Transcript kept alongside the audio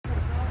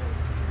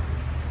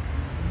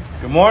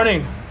Good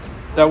morning.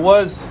 That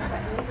was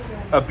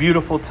a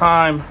beautiful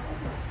time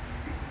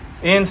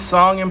in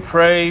song and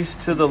praise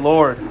to the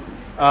Lord.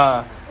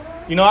 I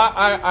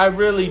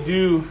really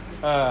do,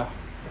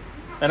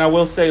 and I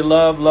will say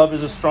love. Love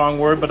is a strong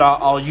word, but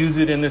I'll use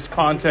it in this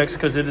context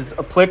because it is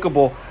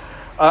applicable.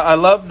 I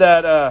love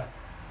that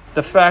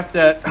the fact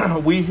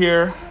that we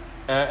here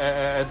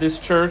at this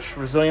church,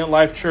 Resilient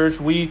Life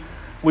Church, we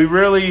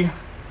really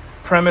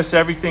premise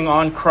everything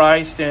on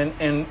Christ,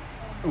 and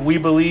we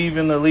believe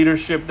in the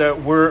leadership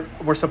that we're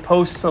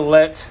supposed to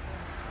let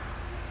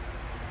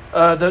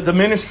the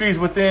ministries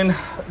within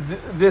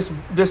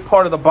this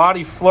part of the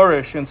body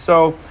flourish. And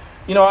so,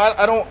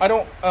 I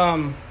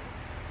don't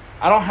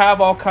have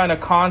all kind of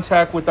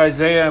contact with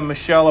Isaiah and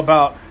Michelle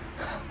about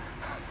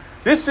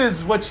this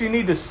is what you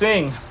need to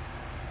sing.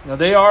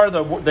 They're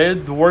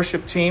the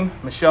worship team.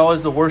 Michelle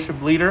is the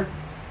worship leader,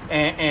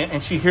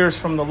 and she hears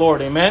from the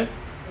Lord. Amen.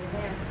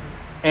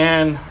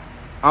 And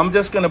I'm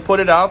just going to put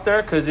it out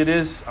there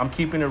because I'm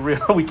keeping it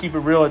real. We keep it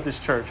real at this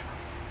church.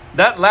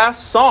 That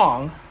last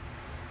song,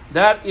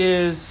 that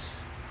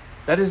is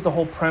the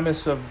whole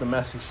premise of the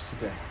message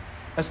today.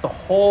 That's the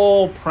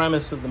whole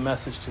premise of the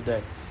message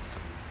today.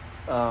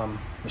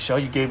 Michelle,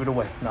 you gave it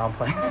away. No, I'm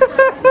playing.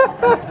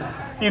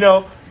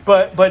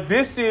 But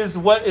this is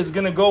what is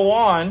going to go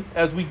on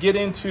as we get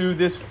into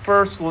this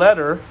first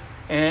letter.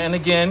 And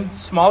again,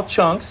 small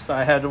chunks.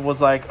 I had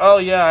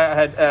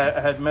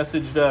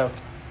messaged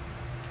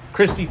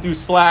Christy through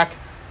Slack.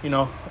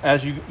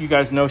 As you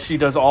guys know, she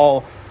does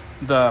all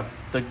the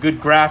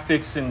good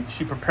graphics, and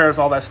she prepares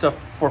all that stuff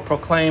for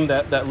Proclaim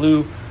that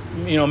Lou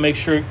makes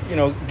sure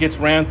gets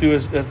ran through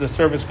as the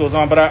service goes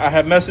on. But I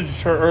had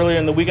messaged her earlier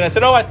in the week, and I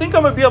said, I think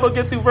I'm gonna be able to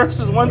get through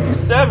verses 1 through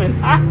 7.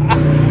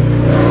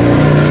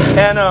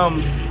 And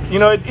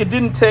it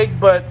didn't take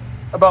but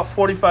about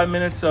 45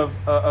 minutes of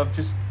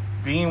just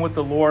being with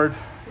the Lord.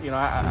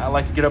 I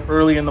like to get up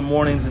early in the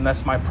mornings, and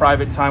that's my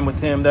private time with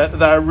him,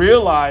 that I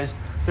realized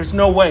there's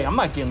no way I'm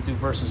not getting through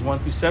verses 1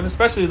 through 7,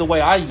 especially the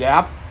way I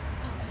yap.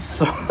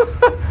 So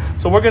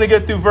we're going to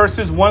get through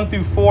verses 1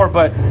 through 4,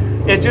 but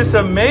it just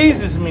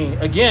amazes me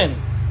again.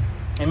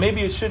 And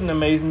maybe it shouldn't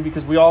amaze me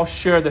because we all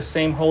share the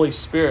same Holy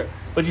Spirit.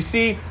 But you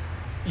see,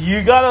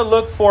 you got to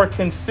look for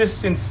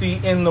consistency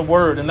in the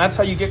Word. And that's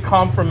how you get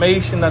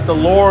confirmation that the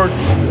Lord...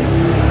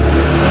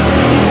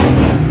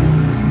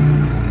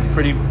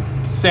 Pretty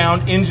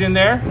sound engine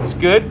there. It's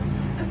good.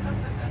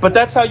 But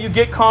that's how you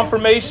get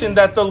confirmation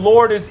that the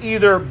Lord is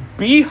either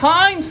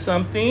behind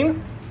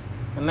something,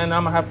 and then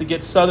I'm going to have to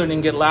get southern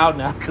and get loud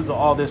now because of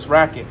all this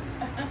racket,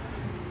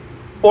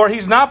 or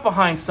he's not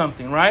behind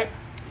something, right?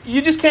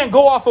 You just can't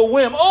go off a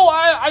whim.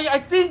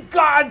 I think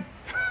God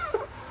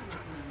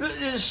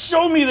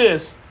show me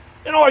this.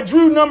 I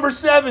drew number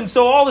 7,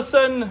 so all of a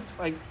sudden, it's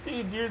like,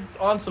 dude, you're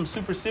on some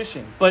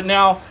superstition. But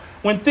now,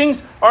 when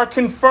things are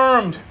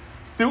confirmed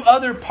through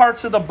other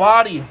parts of the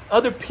body,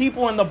 other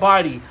people in the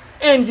body,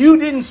 and you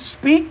didn't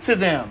speak to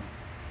them,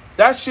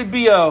 that should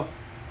be a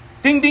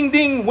ding, ding,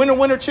 ding, winner,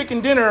 winner,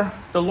 chicken dinner.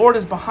 The Lord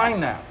is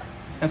behind that.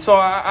 And so,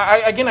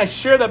 I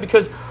share that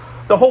because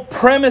the whole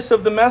premise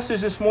of the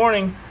message this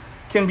morning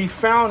can be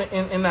found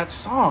in that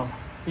song.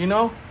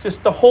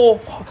 Just the whole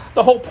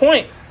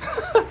point.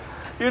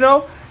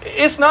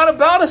 It's not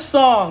about a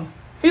song.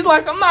 He's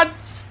like, I'm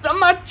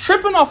not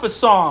tripping off a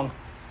song.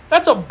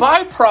 That's a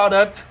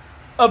byproduct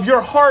of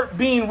your heart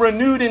being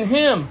renewed in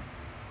Him.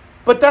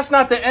 But that's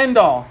not the end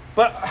all.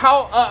 But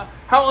how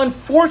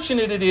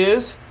unfortunate it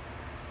is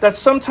that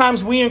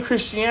sometimes we in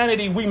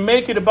Christianity, we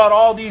make it about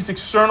all these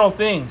external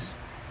things.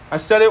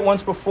 I've said it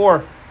once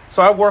before.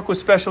 So I work with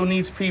special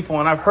needs people,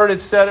 and I've heard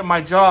it said at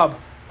my job,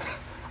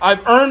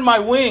 I've earned my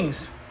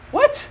wings.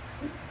 What?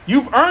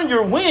 You've earned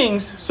your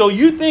wings, so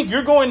you think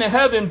you're going to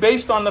heaven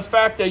based on the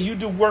fact that you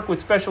do work with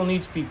special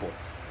needs people.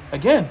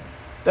 Again,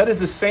 that is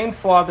the same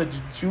flaw that the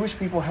Jewish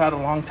people had a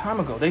long time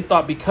ago. They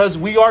thought because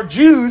we are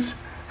Jews,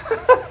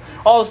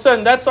 all of a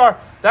sudden that's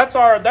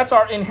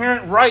our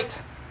inherent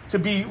right to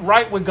be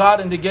right with God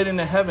and to get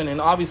into heaven. And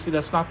obviously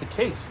that's not the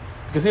case,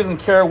 because He doesn't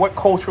care what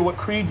culture, what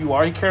creed you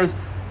are. He cares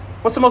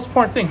what's the most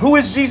important thing. Who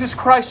is Jesus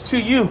Christ to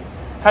you?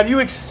 Have you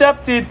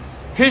accepted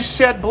His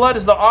shed blood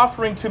as the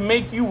offering to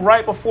make you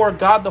right before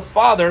God the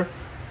Father?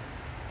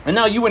 And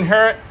now you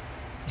inherit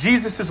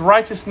Jesus'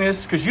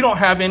 righteousness because you don't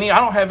have any. I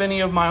don't have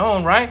any of my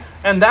own, right?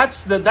 And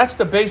that's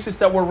the basis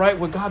that we're right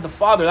with God the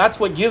Father. That's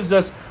what gives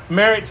us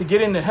merit to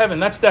get into heaven.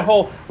 That's the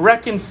whole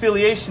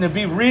reconciliation, to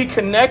be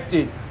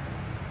reconnected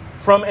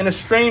from an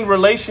estranged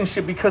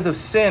relationship because of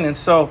sin. And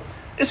so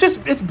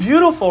it's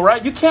beautiful,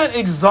 right? You can't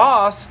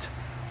exhaust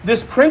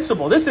this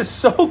principle. This is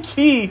so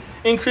key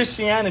in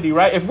Christianity,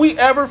 right? If we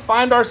ever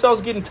find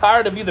ourselves getting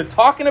tired of either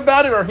talking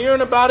about it or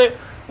hearing about it,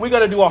 we got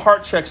to do a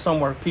heart check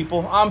somewhere,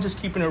 people. I'm just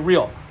keeping it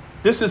real.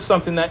 This is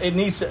something that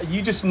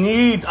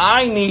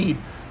I need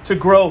to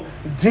grow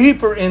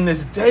deeper in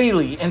this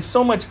daily, and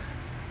so much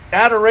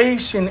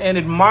adoration and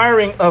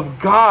admiring of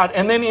God.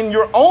 And then in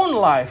your own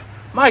life,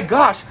 my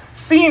gosh,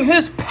 seeing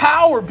His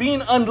power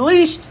being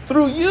unleashed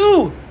through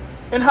you.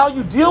 and how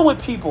you deal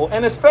with people,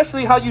 and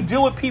especially how you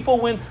deal with people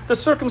when the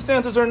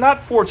circumstances are not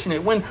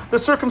fortunate, when the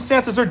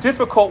circumstances are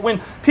difficult,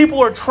 when people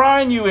are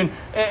trying you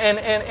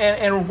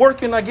and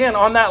working again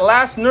on that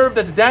last nerve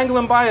that's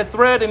dangling by a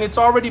thread and it's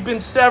already been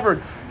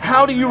severed.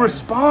 How do you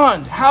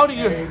respond? How do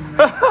you...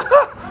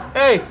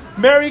 Hey,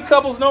 married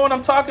couples know what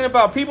I'm talking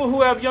about. People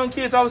who have young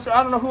kids. I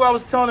don't know who I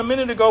was telling a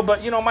minute ago,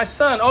 but my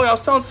son. Oh, I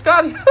was telling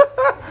Scotty.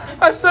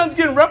 My son's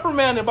getting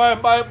reprimanded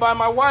by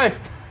my wife.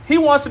 He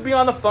wants to be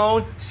on the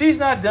phone. She's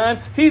not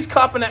done. He's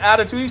copping an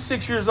attitude. He's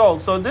 6 years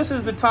old. So this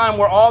is the time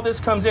where all this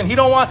comes in. He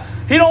don't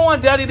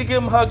want daddy to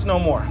give him hugs no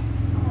more.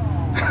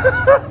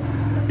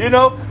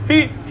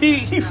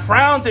 He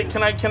frowns at,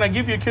 can I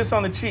give you a kiss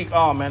on the cheek?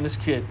 Oh man, this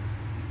kid.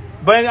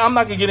 But I'm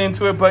not going to get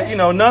into it. But,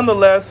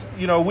 nonetheless,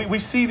 we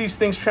see these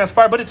things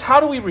transpire. But it's how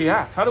do we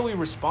react? How do we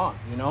respond,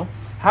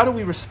 How do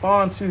we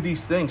respond to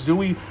these things? Do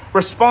we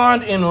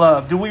respond in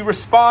love? Do we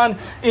respond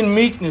in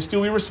meekness? Do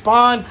we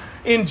respond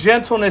in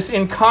gentleness,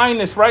 in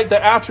kindness, right? The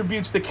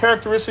attributes, the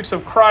characteristics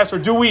of Christ. Or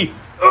do we,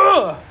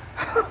 you're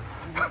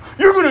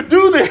going to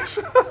do this.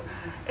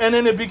 And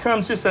then it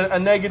becomes just a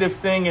negative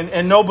thing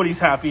and nobody's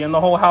happy and the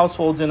whole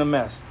household's in a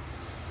mess.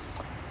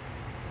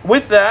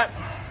 With that,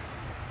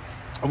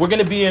 we're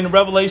going to be in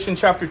Revelation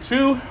chapter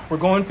 2. We're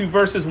going through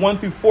verses 1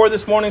 through 4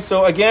 this morning.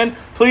 So again,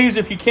 please,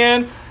 if you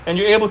can, and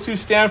you're able to,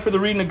 stand for the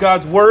reading of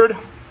God's word.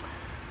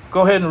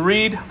 Go ahead and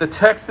read the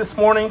text this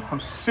morning. I'm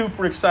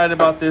super excited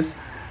about this.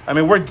 I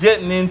mean, we're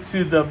getting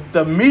into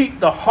the meat,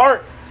 the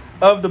heart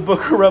of the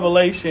book of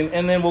Revelation.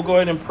 And then we'll go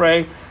ahead and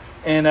pray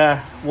and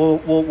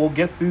we'll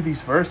get through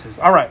these verses.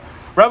 All right.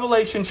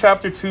 Revelation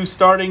chapter 2,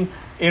 starting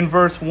in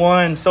verse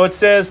 1. So it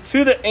says,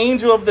 "To the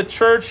angel of the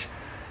church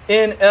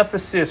in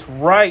Ephesus,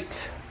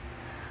 write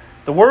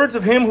the words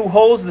of him who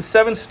holds the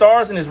 7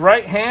 stars in his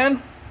right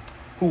hand,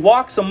 who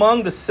walks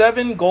among the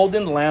 7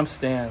 golden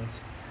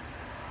lampstands.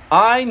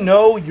 I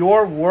know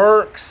your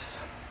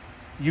works,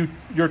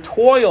 your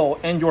toil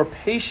and your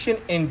patient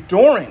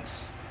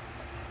endurance,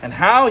 and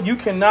how you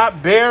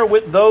cannot bear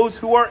with those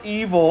who are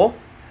evil,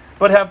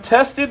 but have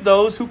tested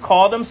those who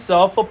call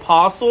themselves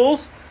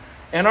apostles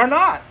and are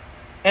not,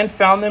 and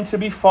found them to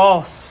be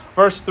false."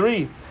 Verse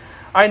 3.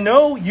 "I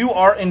know you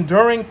are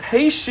enduring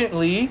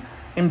patiently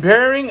and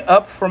bearing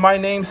up for my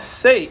name's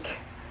sake,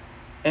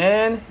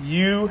 and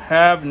you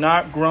have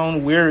not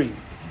grown weary."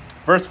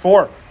 Verse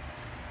 4.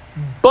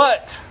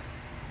 "But,"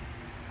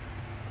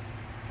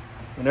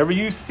 whenever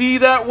you see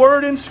that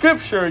word in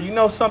Scripture, you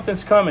know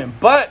something's coming.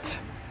 "But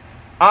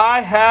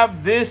I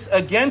have this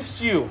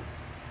against you.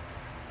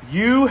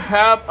 You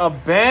have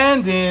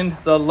abandoned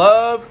the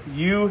love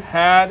you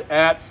had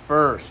at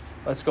first."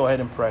 Let's go ahead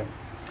and pray.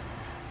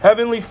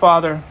 Heavenly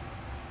Father,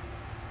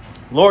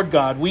 Lord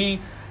God, we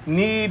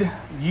need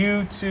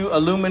you to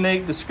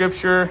illuminate the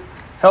Scripture.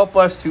 Help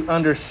us to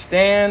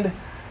understand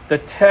the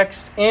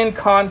text in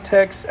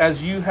context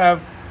as you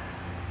have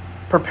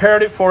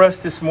prepared it for us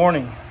this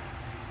morning.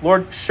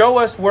 Lord, show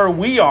us where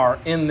we are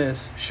in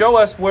this. Show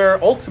us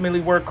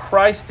ultimately where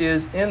Christ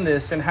is in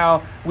this and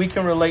how we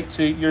can relate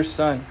to your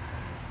Son.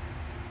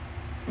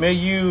 May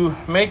you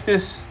make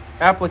this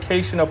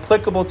application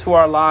applicable to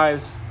our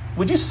lives.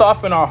 Would you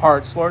soften our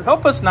hearts, Lord?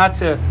 Help us not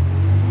to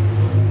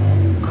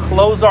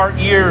close our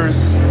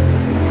ears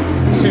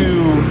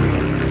to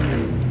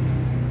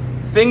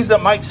things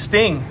that might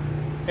sting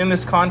in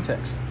this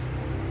context.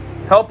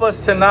 Help us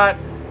to not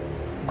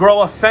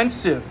grow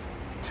offensive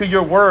to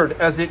your word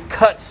as it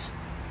cuts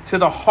to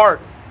the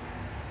heart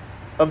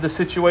of the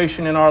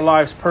situation in our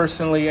lives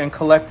personally and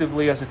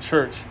collectively as a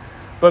church.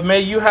 But may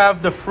you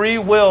have the free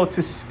will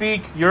to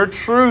speak your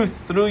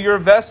truth through your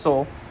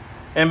vessel,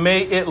 and may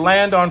it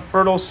land on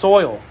fertile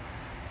soil.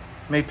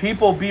 May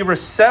people be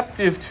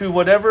receptive to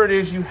whatever it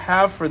is you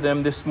have for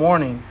them this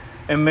morning.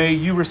 And may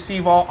you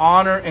receive all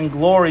honor and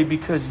glory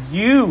because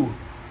you,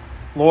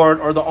 Lord,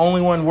 are the only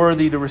one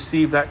worthy to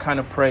receive that kind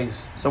of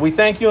praise. So we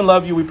thank you and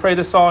love you. We pray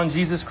this all in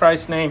Jesus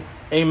Christ's name.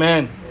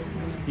 Amen.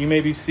 You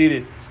may be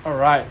seated. All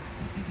right.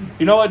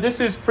 You know what?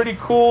 This is pretty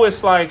cool.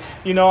 It's like,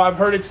 I've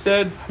heard it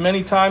said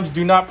many times,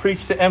 do not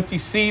preach to empty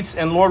seats.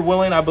 And Lord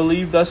willing, I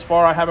believe thus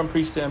far I haven't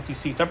preached to empty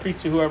seats. I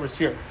preach to whoever's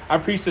here. I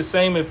preach the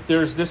same if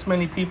there's this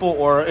many people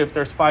or if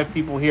there's 5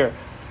 people here.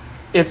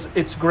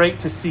 It's great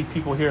to see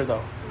people here,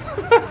 though.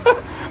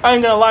 I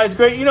ain't gonna lie, it's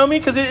great. You know me?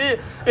 Because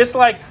it's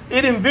like,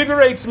 it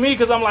invigorates me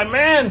because I'm like,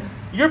 man,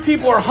 your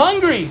people are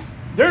hungry.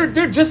 They're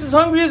just as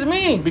hungry as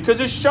me because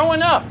they're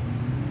showing up.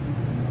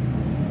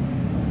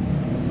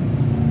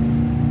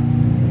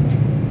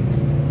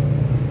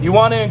 You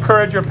want to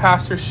encourage your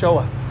pastor, show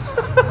up.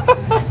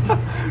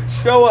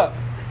 Show up.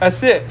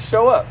 That's it.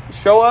 Show up.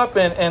 Show up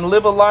and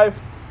live a life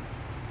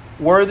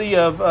worthy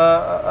of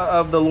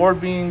the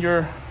Lord being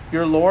your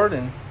Lord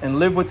and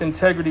live with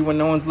integrity when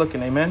no one's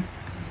looking. Amen.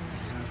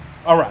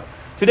 All right.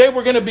 Today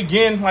we're going to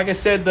begin, like I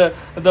said,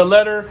 the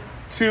letter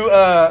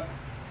to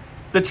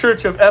the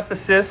church of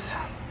Ephesus.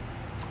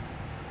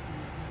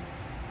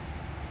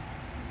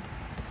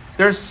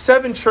 There's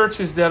 7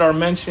 churches that are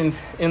mentioned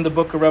in the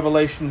book of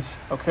Revelations,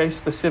 okay,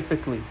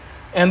 specifically.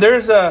 And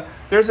there's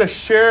a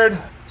shared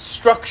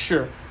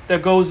structure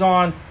that goes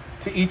on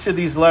to each of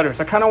these letters.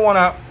 I kind of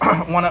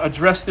want to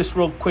address this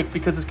real quick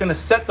because it's going to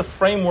set the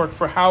framework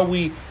for how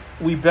we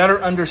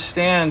better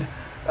understand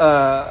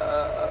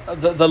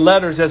the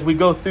letters as we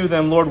go through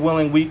them, Lord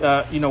willing, week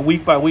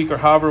by week or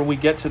however we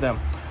get to them.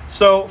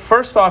 So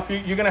first off,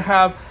 you're going to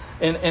have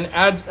an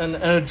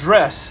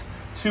address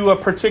to a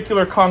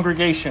particular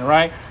congregation,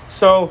 right?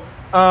 So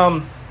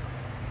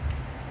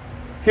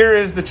here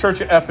is the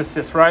church of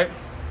Ephesus, right?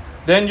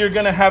 Then you're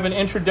going to have an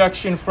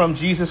introduction from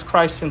Jesus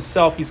Christ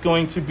himself. He's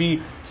going to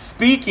be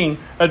speaking,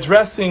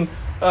 addressing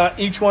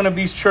each one of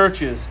these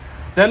churches.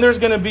 Then there's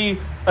going to be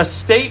a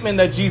statement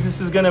that Jesus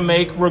is going to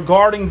make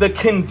regarding the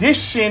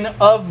condition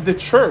of the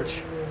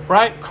church,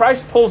 right?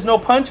 Christ pulls no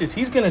punches.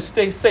 He's going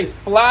to say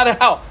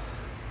flat out,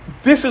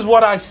 this is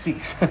what I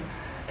see.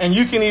 And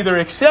you can either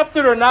accept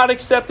it or not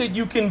accept it.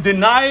 You can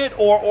deny it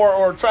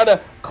or try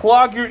to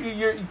close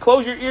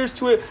your ears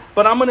to it.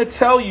 But I'm going to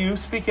tell you,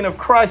 speaking of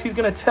Christ, he's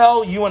going to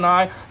tell you and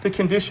I the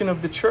condition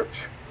of the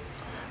church.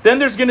 Then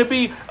there's going to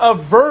be a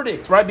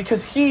verdict, right?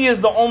 Because he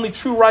is the only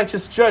true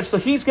righteous judge. So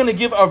he's going to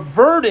give a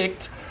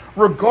verdict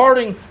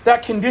regarding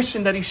that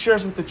condition that he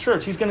shares with the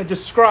church. He's going to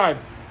describe,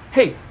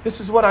 hey,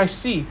 this is what I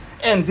see.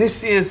 And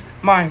this is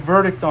my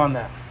verdict on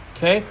that.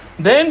 Okay.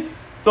 Then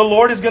the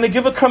Lord is going to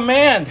give a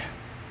command.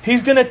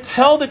 He's going to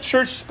tell the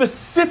church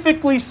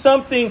specifically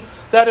something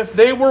that if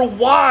they were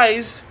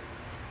wise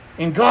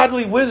in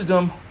godly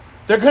wisdom,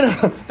 they're going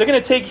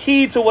to take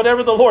heed to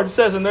whatever the Lord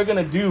says, and they're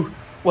going to do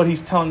what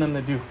he's telling them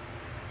to do.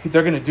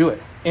 They're going to do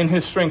it in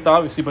his strength,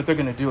 obviously, but they're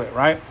going to do it,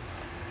 right?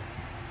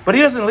 But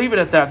he doesn't leave it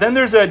at that. Then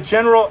there's a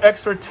general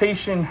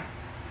exhortation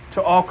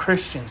to all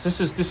Christians.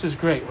 This is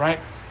great, right?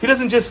 He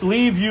doesn't just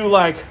leave you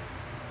like,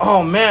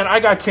 oh man, I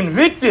got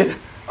convicted.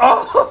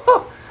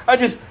 Oh,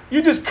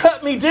 you just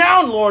cut me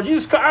down, Lord. I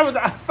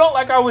felt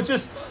like I was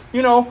just,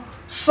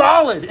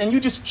 solid, and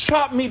you just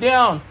chopped me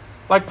down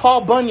like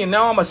Paul Bunyan.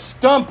 Now I'm a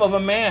stump of a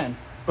man.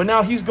 But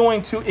now he's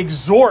going to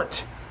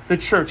exhort the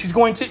church. He's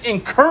going to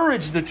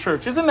encourage the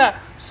church. Isn't that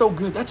so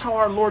good? That's how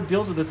our Lord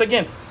deals with this.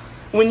 Again,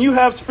 when you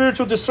have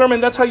spiritual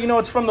discernment, that's how you know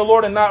it's from the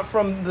Lord and not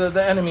from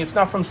the enemy. It's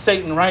not from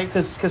Satan, right?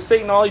 Because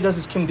Satan, all he does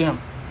is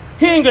condemn.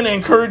 He ain't going to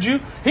encourage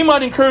you. He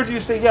might encourage you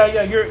to say,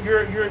 yeah,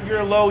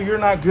 you're low, you're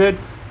not good.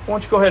 Why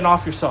don't you go ahead and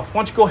off yourself? Why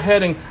don't you go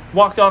ahead and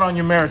walk out on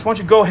your marriage? Why don't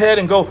you go ahead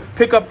and go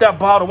pick up that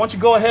bottle? Why don't you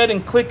go ahead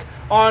and click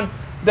on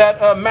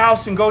that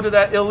mouse and go to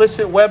that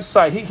illicit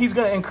website? He's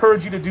going to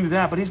encourage you to do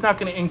that, but he's not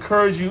going to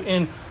encourage you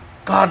in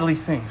godly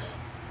things.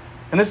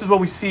 And this is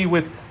what we see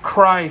with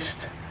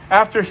Christ.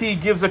 After he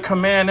gives a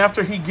command,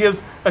 after he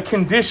gives a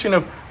condition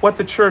of what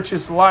the church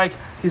is like,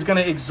 he's going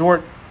to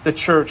exhort the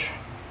church.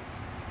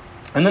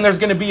 And then there's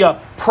going to be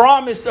a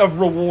promise of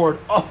reward.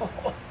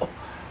 Oh,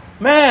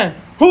 man,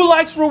 who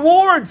likes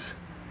rewards?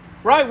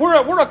 Right?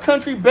 We're a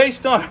country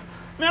based on,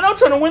 man, I'm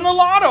trying to win the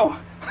lotto.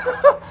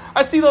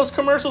 I see those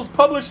commercials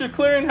published at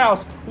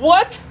Clearinghouse.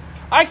 What?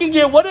 I can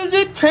get,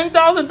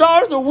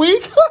 $10,000 a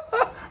week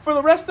for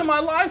the rest of my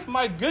life?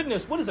 My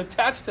goodness, what is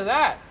attached to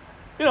that?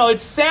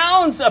 It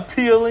sounds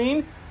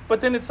appealing,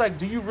 but then it's like,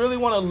 do you really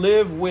want to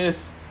live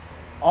with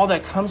all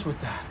that comes with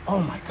that? Oh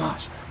my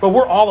gosh. But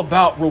we're all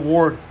about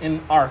reward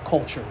in our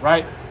culture,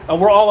 right?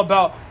 We're all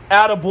about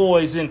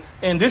attaboys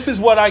and this is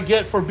what I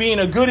get for being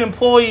a good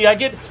employee. I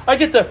get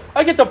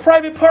the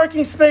private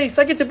parking space.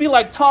 I get to be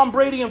like Tom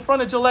Brady in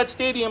front of Gillette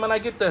Stadium, and I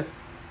get the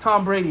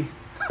Tom Brady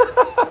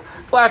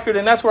placard,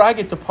 and that's where I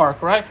get to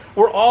park, right?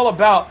 We're all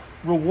about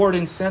reward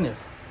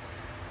incentive.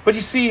 But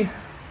you see,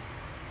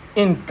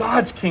 in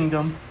God's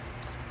kingdom,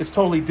 it's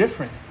totally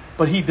different.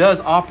 But he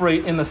does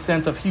operate in the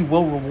sense of he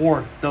will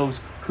reward those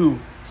who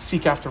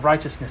seek after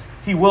righteousness.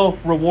 He will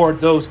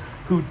reward those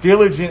who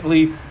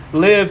diligently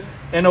live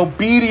an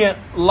obedient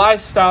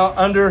lifestyle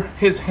under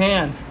his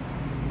hand.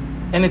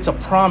 And it's a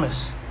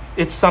promise.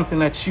 It's something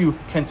that you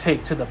can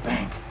take to the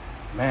bank.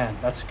 Man,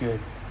 that's good.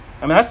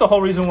 I mean, that's the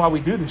whole reason why we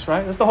do this,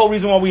 right? That's the whole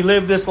reason why we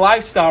live this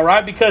lifestyle,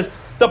 right? Because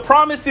the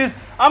promise is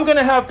I'm going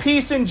to have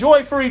peace and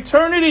joy for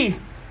eternity.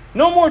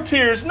 No more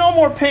tears, no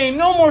more pain,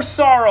 no more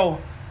sorrow,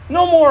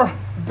 no more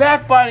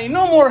backbiting,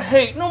 no more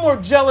hate, no more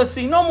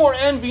jealousy, no more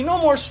envy, no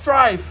more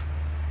strife.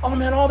 Oh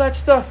man, all that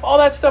stuff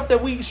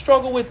that we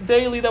struggle with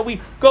daily, that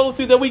we go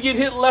through, that we get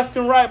hit left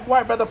and right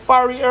by the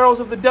fiery arrows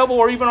of the devil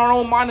or even our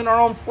own mind and our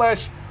own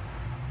flesh.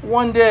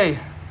 One day,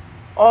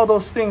 all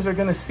those things are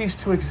going to cease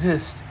to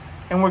exist,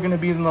 and we're going to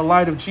be in the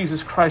light of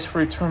Jesus Christ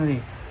for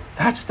eternity.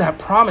 That's that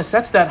promise.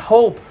 That's that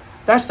hope.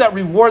 That's that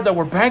reward that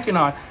we're banking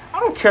on. I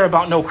don't care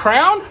about no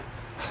crown.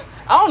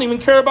 I don't even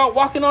care about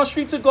walking on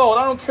streets of gold.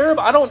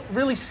 I don't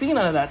really see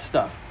none of that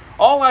stuff.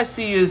 All I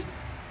see is,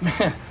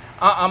 man,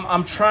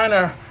 I'm trying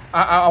to,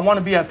 I want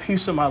to be at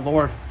peace with my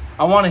Lord.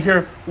 I want to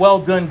hear, well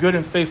done, good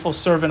and faithful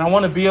servant. I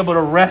want to be able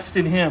to rest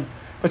in him.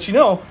 But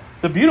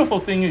the beautiful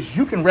thing is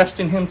you can rest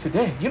in him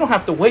today. You don't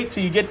have to wait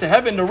till you get to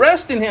heaven to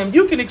rest in him.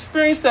 You can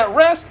experience that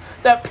rest,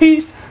 that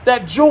peace,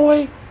 that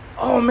joy.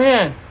 Oh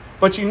man.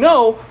 But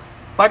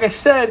like I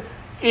said,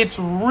 it's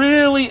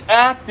really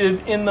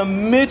active in the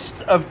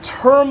midst of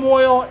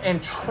turmoil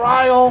and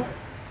trial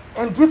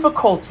and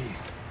difficulty.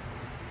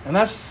 And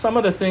that's some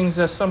of the things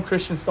that some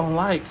Christians don't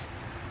like,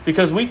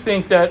 because we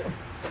think that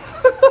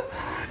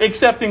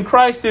accepting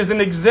Christ is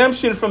an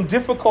exemption from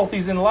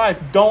difficulties in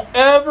life. Don't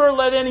ever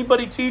let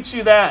anybody teach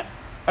you that.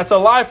 That's a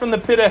lie from the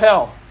pit of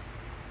hell.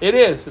 It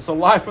is. It's a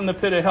lie from the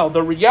pit of hell.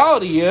 The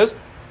reality is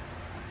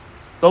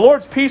the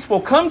Lord's peace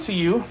will come to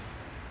you,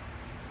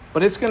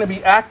 but it's going to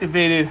be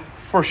activated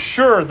for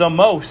sure the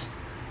most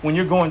when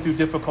you're going through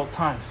difficult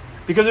times.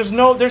 Because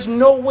there's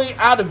no way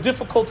out of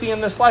difficulty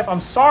in this life. I'm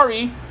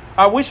sorry.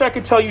 I wish I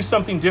could tell you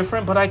something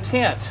different, but I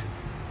can't,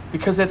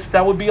 because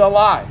that would be a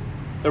lie.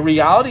 The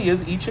reality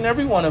is each and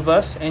every one of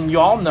us, and you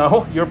all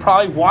know, you're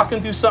probably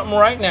walking through something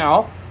right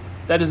now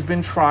that has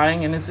been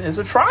trying, and it's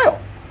a trial.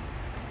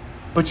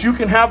 But you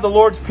can have the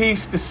Lord's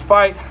peace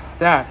despite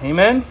that.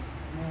 Amen?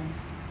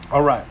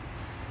 All right.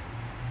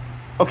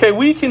 Okay,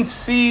 we can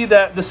see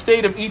that the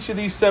state of each of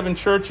these 7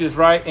 churches,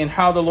 right, and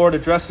how the Lord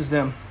addresses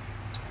them.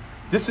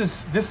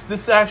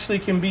 This actually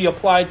can be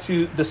applied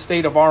to the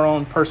state of our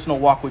own personal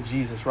walk with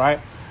Jesus, right?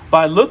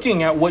 By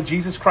looking at what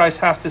Jesus Christ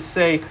has to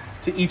say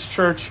to each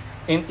church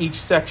in each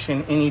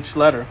section, in each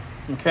letter,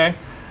 okay?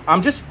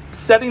 I'm just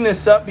setting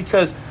this up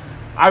because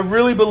I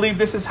really believe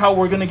this is how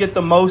we're going to get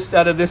the most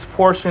out of this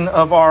portion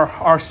of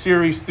our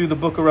series through the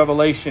book of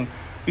Revelation.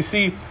 You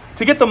see,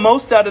 to get the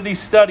most out of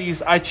these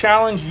studies, I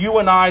challenge you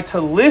and I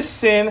to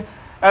listen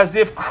as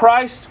if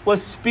Christ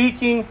was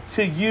speaking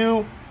to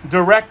you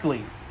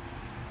directly.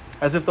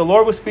 As if the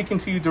Lord was speaking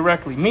to you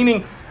directly.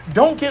 Meaning,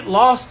 don't get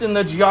lost in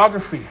the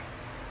geography.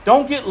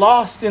 Don't get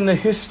lost in the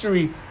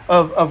history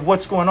of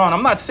what's going on.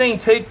 I'm not saying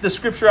take the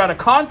scripture out of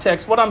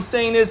context. What I'm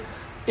saying is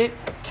it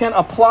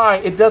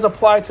does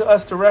apply to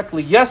us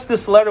directly. Yes,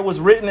 this letter was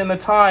written in the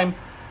time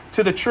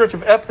to the church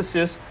of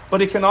Ephesus,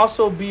 but it can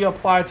also be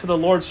applied to the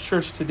Lord's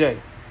church today.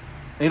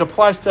 It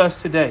applies to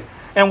us today.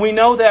 And we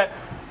know that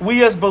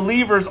we as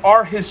believers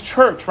are his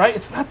church, right?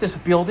 It's not this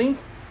building.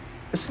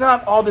 It's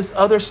not all this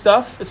other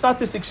stuff. It's not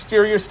this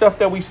exterior stuff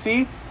that we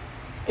see.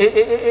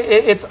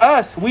 It's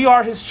us. We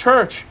are his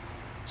church.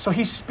 So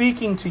he's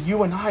speaking to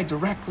you and I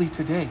directly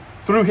today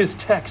through his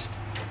text.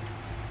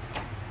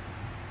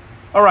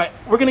 All right,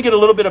 we're going to get a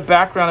little bit of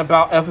background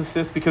about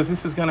Ephesus, because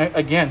this is going to,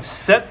 again,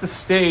 set the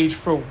stage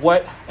for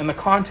what and the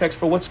context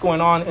for what's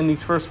going on in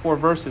these first 4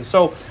 verses.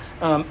 So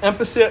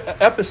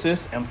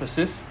emphasis.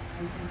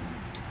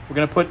 We're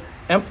going to put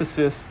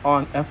emphasis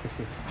on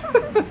Ephesus.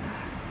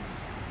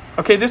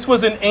 Okay, this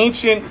was an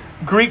ancient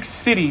Greek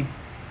city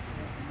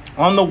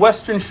on the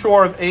western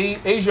shore of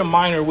Asia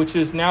Minor, which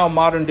is now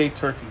modern-day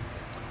Turkey.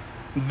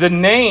 The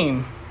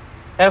name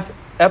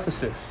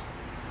Ephesus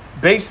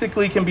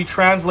basically can be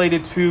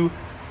translated to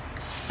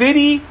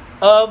city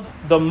of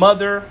the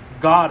mother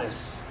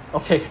goddess.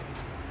 Okay,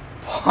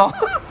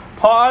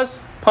 pause,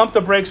 pump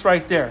the brakes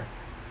right there.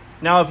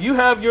 Now, if you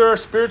have your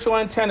spiritual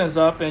antennas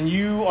up and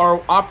you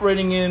are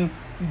operating in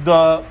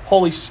the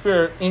Holy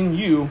Spirit in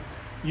you,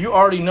 you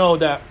already know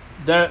that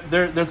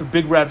there's a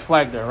big red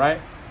flag there,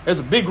 right? There's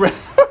a big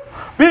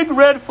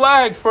red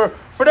flag for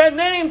that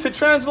name to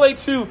translate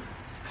to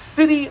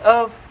city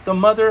of the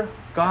mother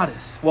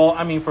goddess. Well,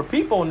 I mean, for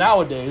people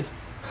nowadays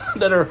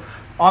that are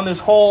on this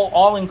whole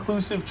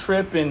all-inclusive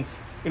trip and,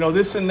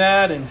 this and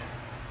that, and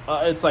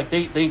it's like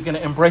they're going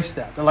to embrace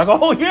that. They're like,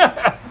 oh,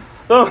 yeah,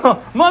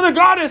 mother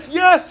goddess,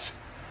 yes.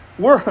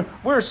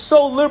 We're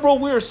so liberal.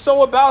 We are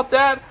so about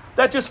that.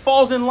 That just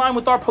falls in line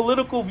with our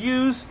political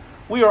views.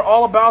 We are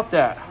all about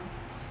that.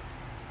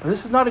 But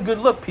this is not a good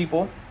look,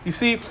 people. You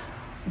see,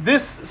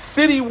 this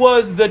city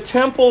was the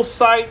temple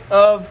site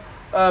of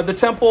the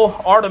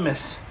temple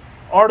Artemis.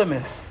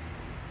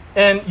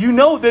 And you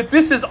know that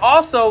this is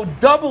also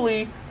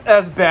doubly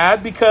as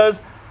bad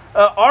because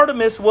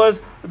Artemis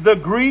was the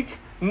Greek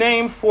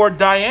name for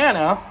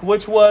Diana,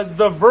 which was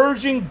the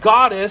virgin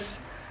goddess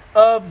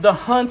of the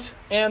hunt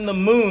and the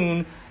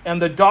moon,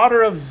 and the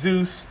daughter of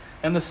Zeus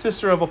and the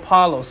sister of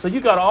Apollo. So you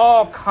got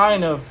all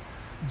kind of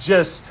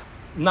just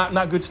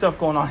not good stuff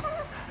going on.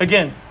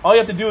 Again, all you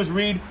have to do is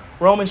read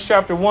Romans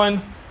chapter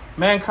 1.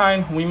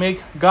 Mankind, we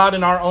make God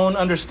in our own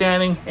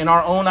understanding, in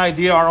our own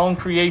idea, our own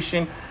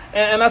creation.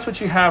 And that's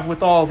what you have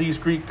with all these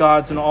Greek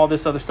gods and all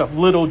this other stuff.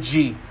 Little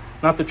g,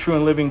 not the true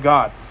and living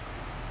God.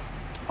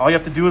 All you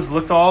have to do is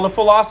look to all the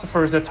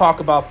philosophers that talk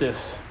about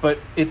this. But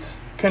it's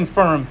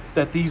confirmed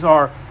that these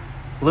are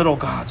little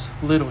gods,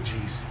 little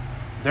g's.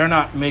 They're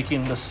not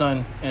making the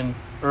sun and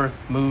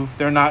earth move.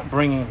 They're not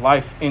bringing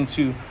life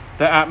into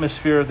the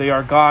atmosphere. They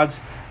are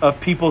gods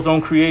of people's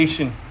own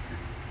creation.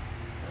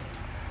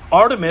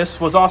 Artemis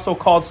was also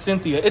called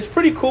Cynthia. It's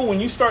pretty cool when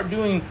you start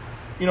doing,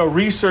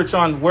 research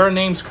on where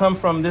names come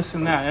from, this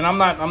and that. And I'm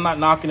not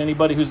knocking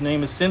anybody whose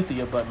name is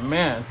Cynthia, but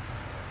man,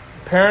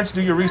 parents,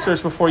 do your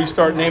research before you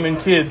start naming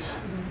kids.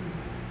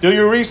 Do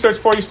your research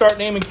before you start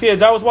naming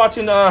kids. I watch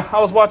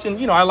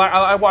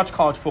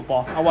college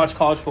football. I watch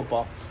college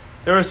football.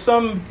 There was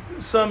some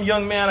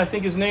young man, I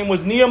think his name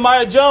was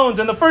Nehemiah Jones,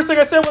 and the first thing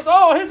I said was,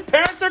 "Oh, his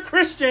parents are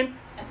Christian,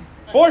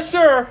 for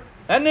sure."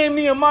 That name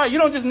Nehemiah, you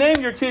don't just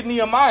name your kid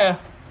Nehemiah.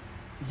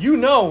 You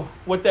know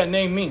what that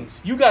name means.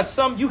 You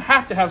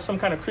have to have some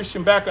kind of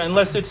Christian background,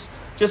 unless it's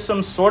just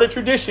some sort of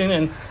tradition.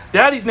 And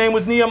daddy's name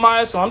was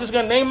Nehemiah, so I'm just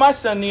going to name my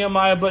son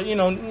Nehemiah. But,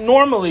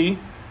 normally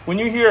when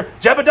you hear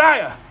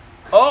Jebediah,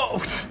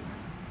 oh,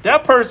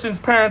 that person's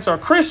parents are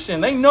Christian.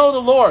 They know the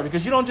Lord,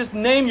 because you don't just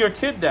name your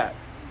kid that.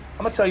 I'm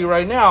going to tell you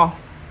right now,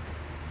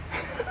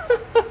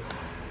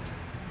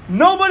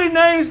 nobody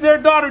names their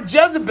daughter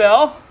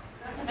Jezebel,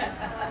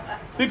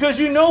 because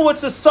you know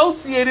what's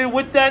associated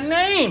with that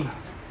name.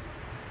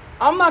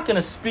 I'm not going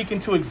to speak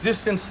into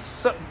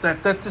existence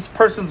that this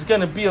person's going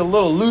to be a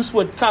little loose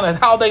with kind of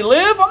how they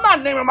live. I'm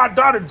not naming my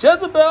daughter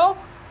Jezebel.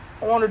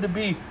 I want her to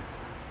be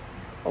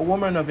a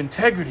woman of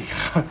integrity,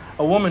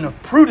 a woman of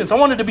prudence. I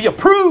want her to be a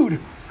prude.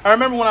 I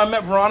remember when I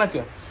met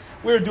Veronica,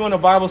 we were doing a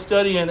Bible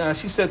study, and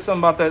she said something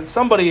about that.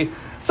 Somebody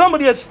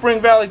at Spring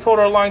Valley told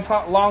her a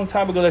long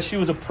time ago that she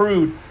was a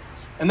prude,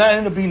 and that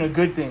ended up being a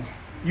good thing.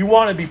 You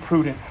want to be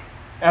prudent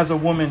as a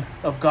woman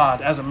of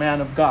God, as a man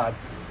of God.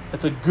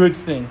 It's a good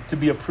thing to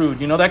be a prude.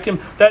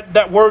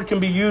 That word can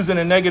be used in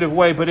a negative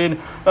way, but in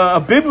a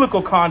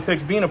biblical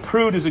context, being a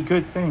prude is a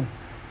good thing.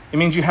 It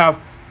means you have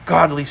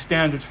godly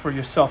standards for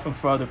yourself and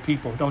for other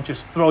people. Don't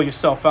just throw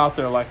yourself out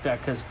there like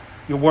that, because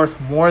you're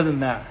worth more than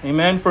that.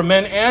 Amen? For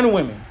men and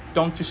women,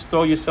 don't just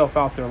throw yourself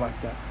out there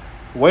like that.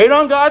 Wait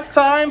on God's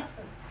time.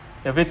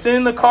 If it's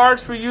in the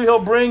cards for you, he'll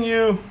bring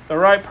you the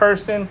right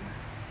person.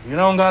 You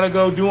don't got to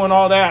go doing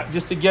all that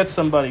just to get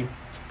somebody,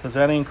 because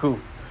that ain't cool.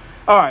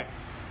 All right.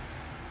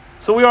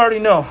 So we already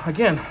know,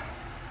 again,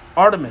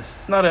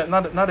 Artemis, it's not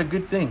a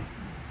good thing.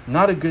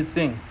 Not a good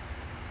thing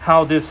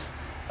how this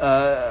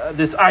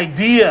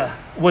idea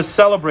was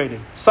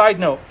celebrated. Side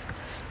note,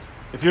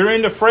 if you're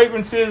into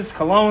fragrances,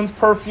 colognes,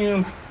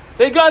 perfume,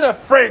 they got a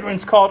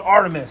fragrance called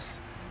Artemis.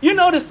 You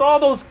notice all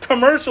those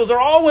commercials are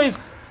always,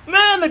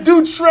 man, the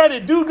dude's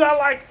shredded. Dude got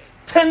like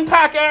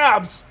 10-pack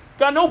abs,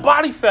 got no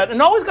body fat,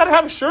 and always got to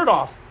have a shirt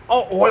off,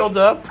 all oiled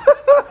up,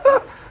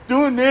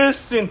 doing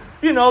this, and,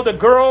 the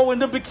girl in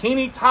the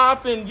bikini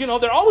top, and,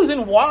 they're always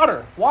in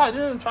water. Why?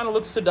 They're trying to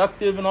look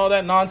seductive and all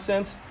that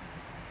nonsense.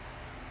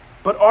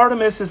 But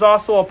Artemis is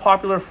also a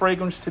popular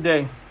fragrance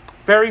today.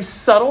 Very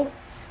subtle,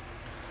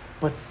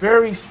 but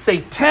very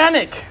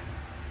satanic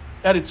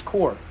at its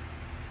core.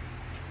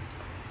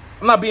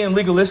 I'm not being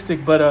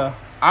legalistic, but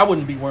I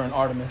wouldn't be wearing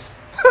Artemis.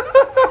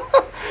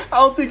 I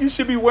don't think you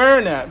should be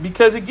wearing that,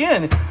 because,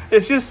 again,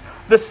 it's just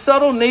the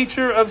subtle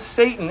nature of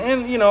Satan.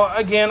 And,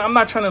 again, I'm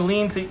not trying to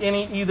lean to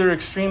either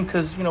extreme,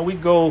 because, we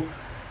go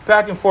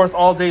back and forth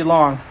all day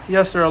long.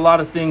 Yes, there are a lot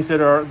of things that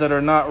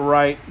are not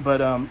right,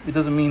 but it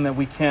doesn't mean that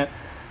we can't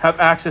have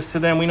access to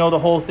them. We know the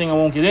whole thing. I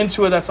won't get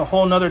into it. That's a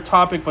whole nother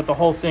topic. But the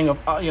whole thing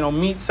of,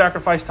 meat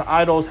sacrificed to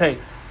idols. Hey,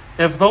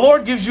 if the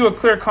Lord gives you a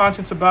clear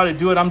conscience about it,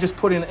 do it. I'm just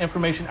putting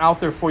information out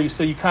there for you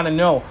so you kind of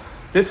know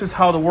this is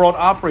how the world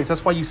operates.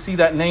 That's why you see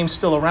that name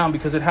still around,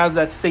 because it has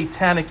that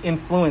satanic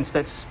influence,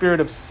 that spirit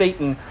of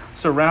Satan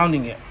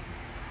surrounding it.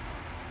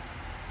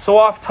 So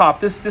off top,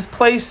 this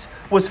place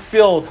was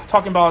filled,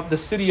 talking about the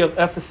city of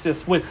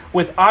Ephesus,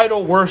 with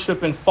idol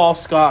worship and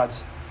false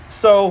gods.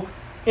 So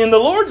in the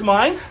Lord's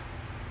mind,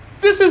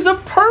 this is a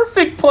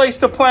perfect place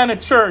to plant a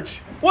church.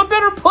 What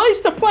better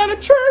place to plant a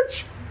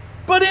church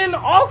but in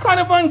all kind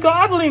of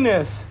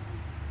ungodliness?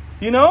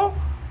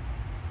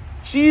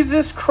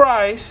 Jesus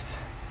Christ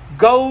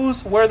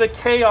goes where the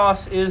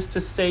chaos is to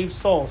save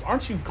souls.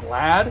 Aren't you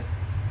glad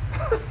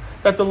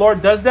that the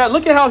Lord does that?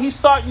 Look at how he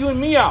sought you and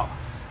me out.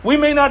 We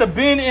may not have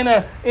been in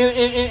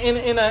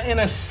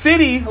a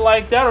city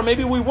like that, or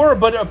maybe we were,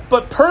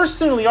 but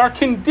personally, our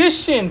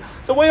condition,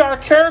 the way our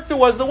character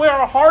was, the way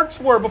our hearts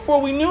were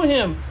before we knew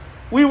him,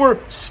 we were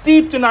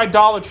steeped in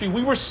idolatry.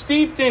 We were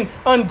steeped in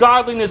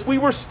ungodliness. We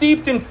were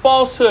steeped in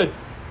falsehood.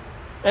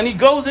 And he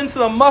goes into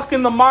the muck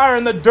and the mire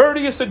and the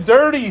dirtiest of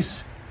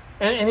dirties.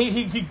 And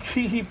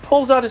he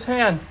pulls out his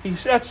hand. He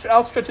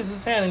outstretches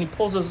his hand and he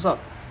pulls us up.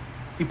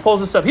 He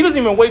pulls us up. He doesn't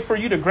even wait for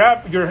you to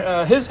grab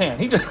his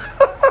hand. He just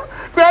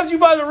grabs you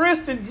by the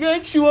wrist and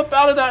yanks you up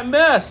out of that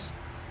mess.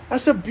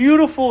 That's a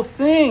beautiful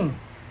thing.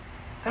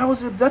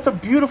 That's a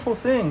beautiful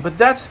thing. But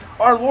that's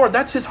our Lord.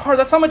 That's his heart.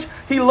 That's how much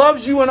he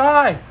loves you and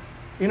I.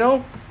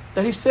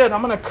 That he said,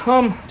 I'm going to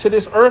come to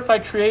this earth I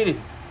created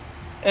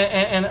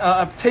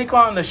and take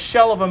on the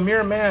shell of a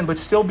mere man, but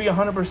still be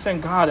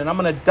 100% God. And I'm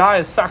going to die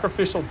a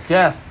sacrificial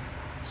death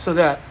so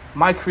that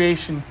my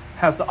creation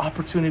has the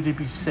opportunity to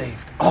be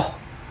saved. Oh,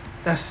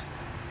 that's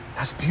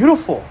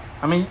beautiful.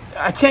 I mean,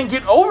 I can't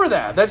get over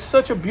that. That's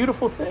such a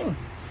beautiful thing.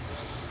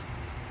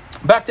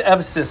 Back to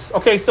Ephesus.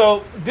 Okay,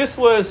 so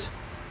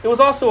it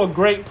was also a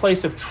great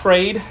place of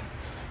trade.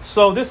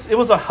 So it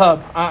was a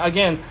hub.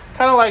 Again,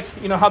 kind of like,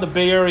 how the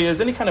Bay Area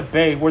is, any kind of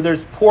bay where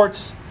there's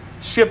ports,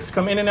 ships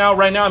come in and out.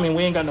 Right now,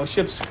 we ain't got no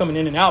ships coming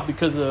in and out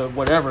because of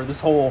whatever, this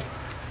whole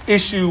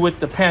issue with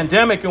the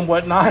pandemic and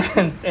whatnot,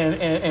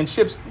 and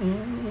ships,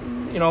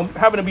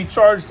 having to be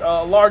charged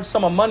a large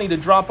sum of money to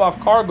drop off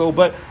cargo.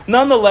 But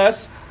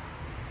nonetheless,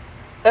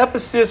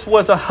 Ephesus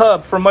was a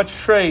hub for much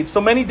trade.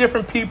 So many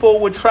different people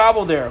would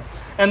travel there.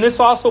 And this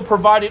also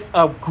provided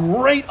a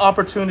great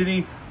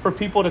opportunity for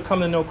people to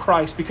come to know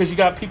Christ, because you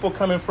got people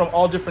coming from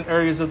all different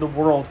areas of the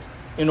world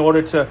in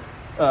order to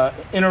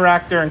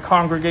interact there and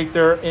congregate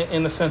there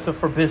in the sense of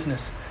for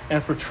business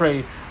and for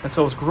trade. And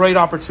so it's a great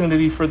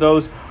opportunity for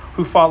those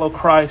who follow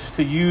Christ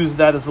to use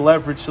that as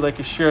leverage so they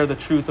can share the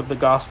truth of the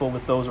gospel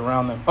with those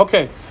around them.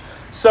 Okay,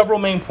 several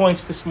main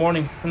points this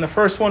morning. And the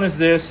first one is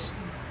this: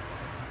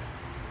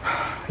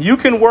 you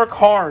can work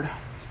hard.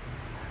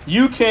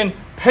 You can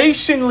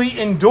patiently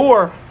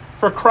endure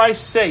for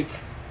Christ's sake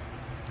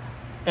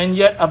and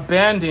yet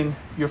abandon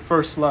your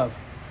first love.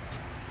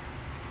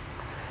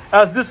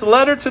 As this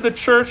letter to the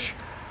church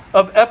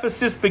of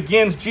Ephesus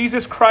begins,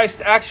 Jesus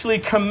Christ actually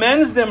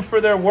commends them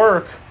for their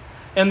work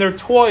and their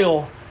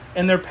toil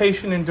and their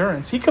patient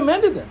endurance. He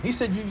commended them. He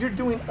said, you're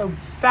doing a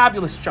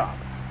fabulous job.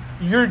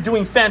 You're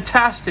doing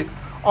fantastic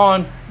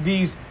on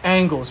these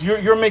angles.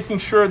 You're making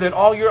sure that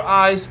all your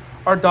I's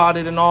are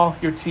dotted and all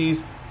your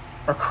T's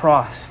are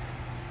crossed.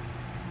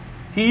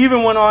 He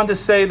even went on to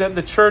say that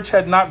the church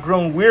had not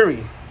grown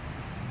weary,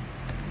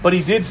 but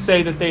he did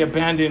say that they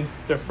abandoned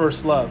their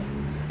first love.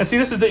 And see,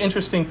 this is the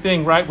interesting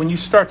thing, right? When you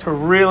start to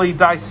really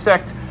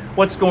dissect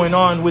what's going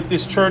on with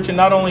this church, and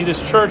not only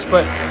this church,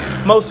 but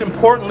most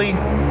importantly,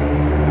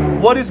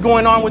 what is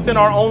going on within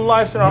our own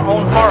lives and our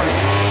own hearts.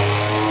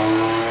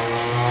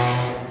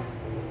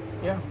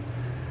 Yeah.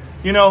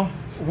 You know,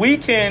 we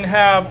can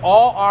have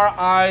all our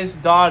I's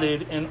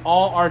dotted and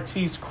all our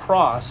T's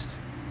crossed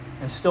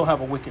and still have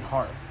a wicked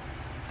heart.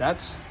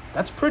 That's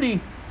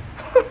pretty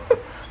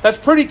that's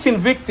pretty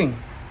convicting.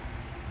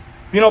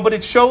 You know, but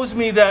it shows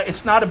me that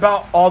it's not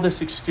about all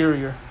this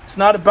exterior. It's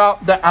not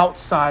about the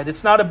outside.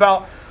 It's not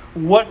about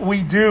what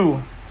we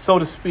do, so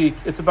to speak.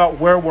 It's about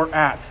where we're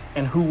at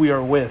and who we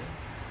are with.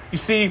 You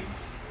see,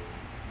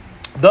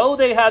 though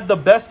they had the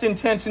best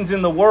intentions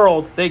in the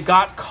world, they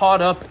got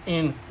caught up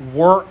in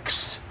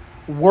works,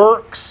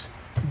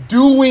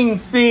 doing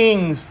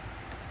things,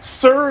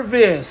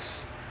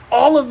 service,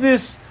 all of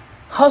this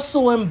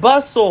hustle and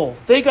bustle.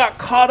 They got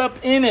caught up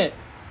in it.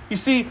 You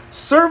see,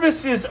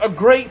 service is a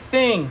great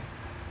thing,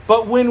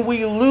 but when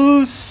we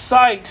lose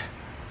sight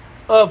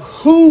of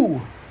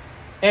who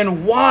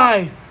and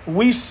why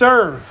we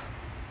serve,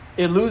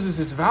 it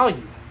loses its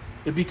value.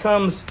 It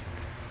becomes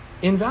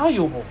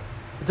invaluable.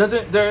 It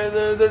doesn't.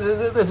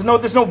 There's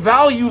no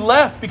value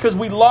left because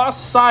we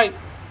lost sight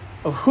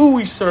of who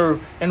we serve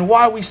and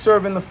why we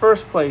serve in the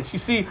first place. You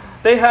see,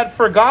 they had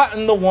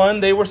forgotten the one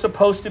they were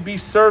supposed to be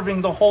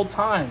serving the whole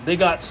time. They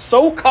got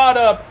so caught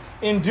up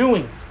in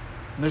doing.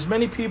 And there's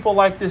many people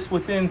like this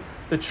within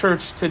the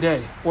church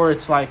today, where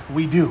it's like,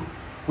 we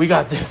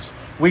got this,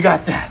 we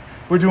got that,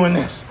 we're doing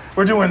this,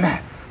 we're doing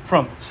that,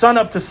 from sun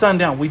up to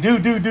sundown. We do.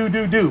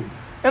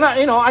 And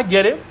I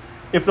get it.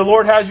 If the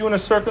Lord has you in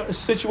a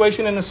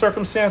situation, in a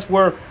circumstance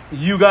where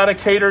you got to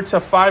cater to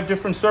 5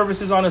 different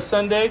services on a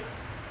Sunday,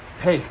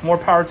 hey, more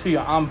power to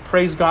you.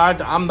 Praise God.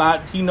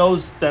 He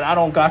knows that I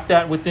don't got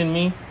that within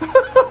me.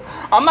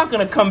 I'm not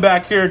going to come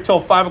back here till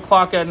 5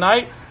 o'clock at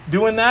night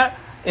doing that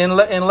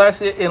unless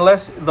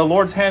the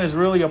Lord's hand is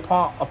really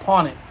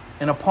upon it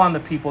and upon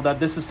the people that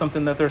this is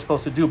something that they're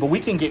supposed to do. But we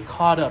can get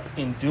caught up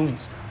in doing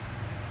stuff.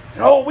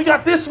 We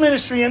got this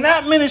ministry and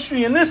that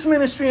ministry and this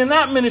ministry and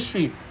that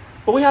ministry.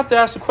 But we have to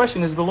ask the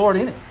question, is the Lord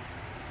in it?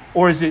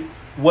 Or is it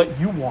what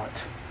you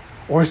want?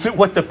 Or is it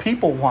what the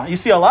people want? You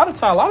see, a lot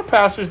of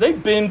pastors, they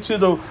bend to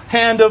the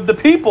hand of the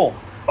people.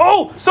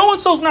 Oh,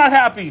 so-and-so's not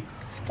happy.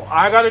 Well,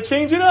 I got to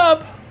change it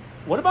up.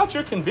 What about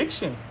your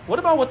conviction? What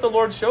about what the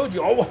Lord showed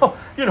you? Oh, well,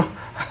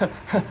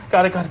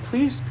 got to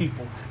please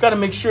people. Got to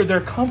make sure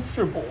they're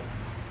comfortable.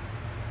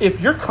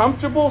 If you're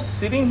comfortable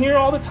sitting here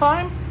all the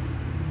time,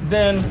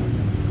 then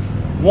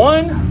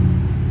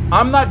 1,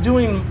 I'm not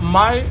doing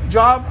my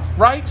job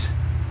right,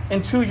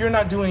 and 2, you're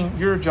not doing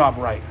your job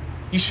right.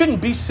 You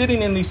shouldn't be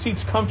sitting in these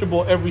seats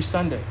comfortable every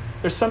Sunday.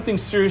 There's something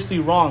seriously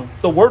wrong.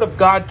 The Word of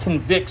God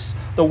convicts.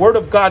 The Word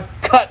of God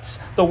cuts.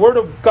 The Word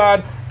of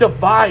God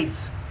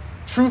divides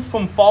truth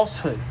from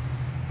falsehood.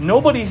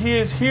 Nobody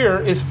here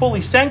is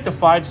fully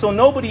sanctified, so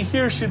nobody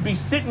here should be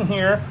sitting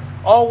here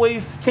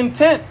always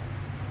content.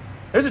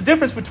 There's a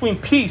difference between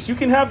peace. You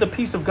can have the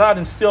peace of God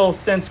and still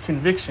sense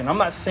conviction. I'm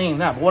not saying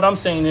that, but what I'm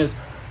saying is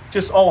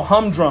just all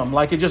humdrum,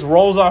 like it just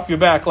rolls off your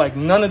back, like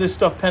none of this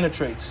stuff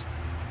penetrates.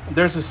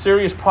 There's a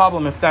serious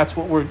problem if that's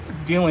what we're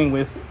dealing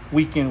with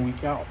week in,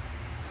 week out.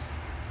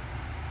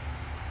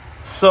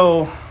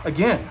 So,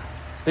 again,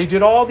 they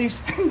did all these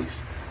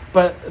things,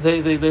 but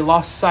they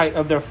lost sight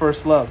of their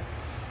first love.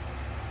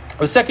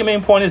 The second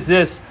main point is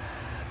this.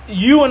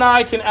 You and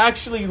I can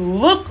actually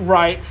look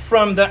right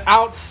from the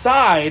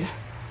outside,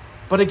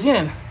 but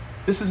again,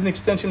 this is an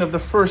extension of the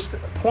first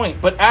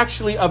point, but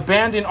actually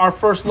abandon our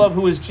first love,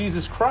 who is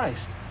Jesus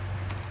Christ.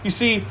 You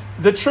see,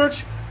 the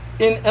church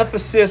in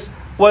Ephesus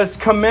was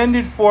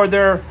commended for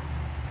their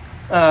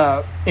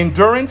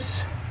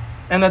endurance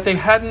and that they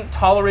hadn't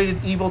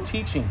tolerated evil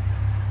teaching.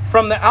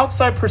 From the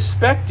outside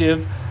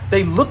perspective,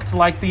 they looked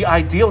like the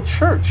ideal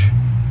church.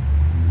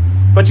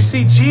 But you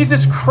see,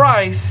 Jesus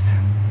Christ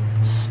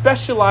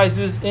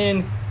specializes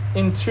in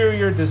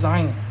interior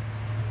designing.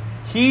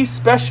 He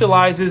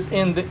specializes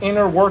in the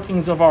inner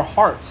workings of our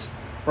hearts,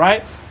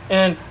 right?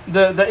 And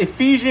the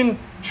Ephesian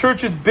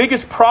church's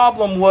biggest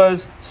problem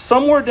was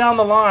somewhere down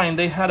the line,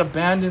 they had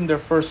abandoned their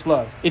first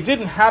love. It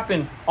didn't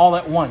happen all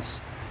at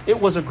once. It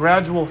was a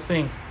gradual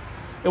thing.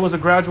 It was a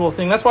gradual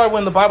thing. That's why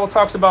when the Bible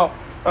talks about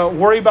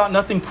worry about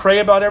nothing, pray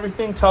about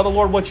everything, tell the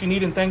Lord what you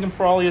need and thank him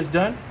for all he has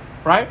done,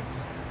 right?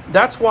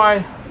 That's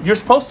why you're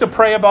supposed to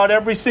pray about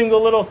every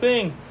single little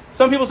thing.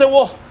 Some people say,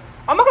 well,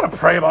 I'm not going to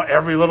pray about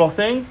every little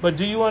thing. But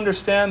do you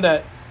understand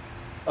that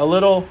a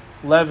little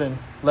leaven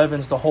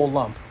leavens the whole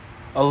lump?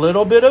 A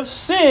little bit of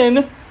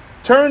sin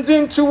turns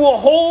into a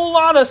whole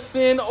lot of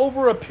sin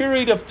over a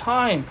period of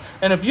time.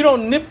 And if you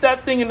don't nip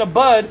that thing in the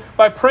bud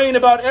by praying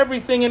about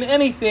everything and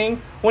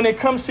anything, when it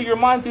comes to your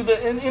mind through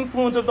the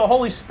influence of the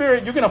Holy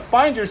Spirit, you're going to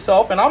find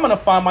yourself, and I'm going to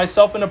find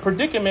myself in a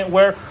predicament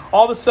where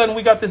all of a sudden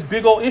we got this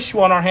big old issue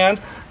on our hands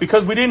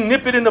because we didn't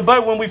nip it in the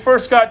bud when we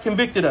first got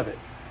convicted of it.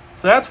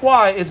 So that's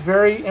why it's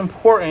very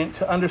important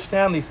to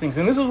understand these things.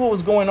 And this is what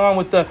was going on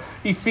with the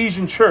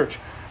Ephesian church.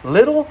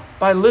 Little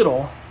by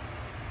little,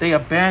 they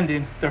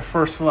abandoned their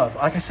first love.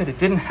 Like I said, it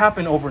didn't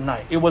happen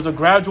overnight. It was a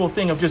gradual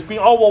thing of just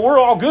being, oh, well, we're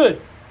all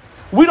good.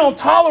 We don't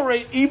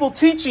tolerate evil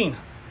teaching.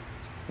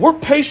 We're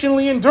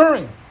patiently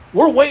enduring.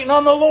 We're waiting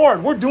on the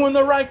Lord. We're doing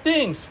the right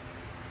things.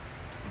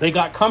 They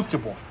got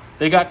comfortable.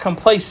 They got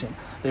complacent.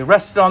 They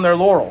rested on their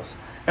laurels.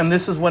 And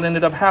this is what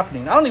ended up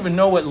happening. I don't even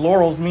know what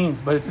laurels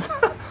means, but it's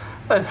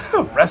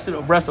rested,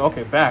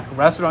 okay, back.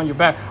 Rested on your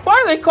back.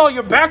 Why do they call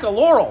your back a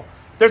laurel?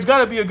 There's got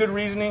to be a good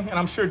reasoning, and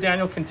I'm sure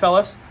Daniel can tell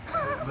us.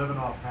 It's living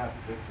off past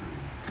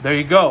victories. There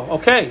you go.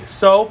 Okay,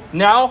 so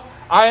now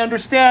I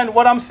understand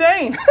what I'm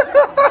saying.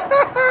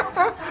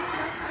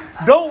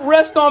 Don't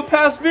rest on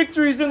past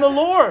victories in the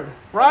Lord,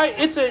 right?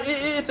 It's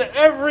a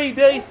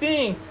everyday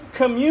thing.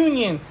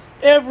 Communion,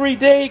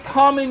 everyday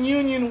common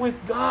union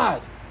with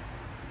God,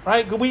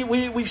 right?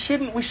 We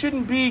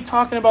shouldn't be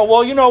talking about,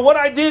 well, you know what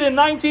I did in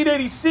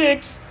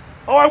 1986.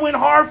 Oh, I went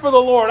hard for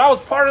the Lord. I was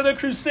part of the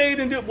crusade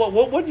and did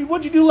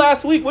what'd you do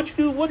last week? What'd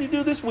you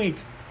do this week?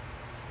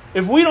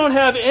 If we don't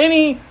have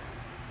any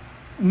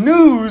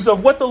news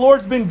of what the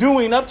Lord's been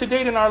doing up to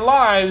date in our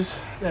lives,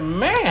 then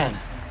man,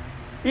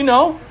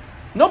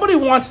 nobody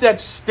wants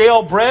that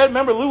stale bread.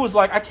 Remember, Lou was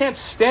like, I can't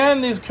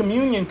stand these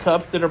communion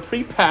cups that are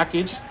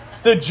prepackaged.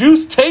 The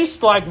juice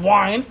tastes like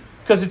wine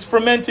because it's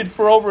fermented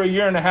for over a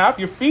year and a half.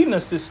 You're feeding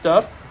us this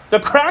stuff. The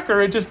cracker,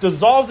 it just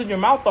dissolves in your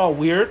mouth all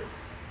weird.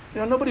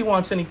 Nobody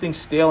wants anything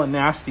stale and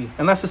nasty.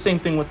 And that's the same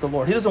thing with the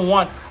Lord. He doesn't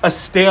want a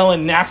stale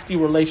and nasty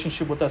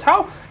relationship with us.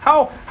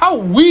 How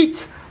weak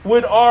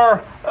would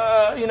our,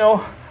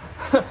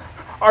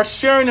 our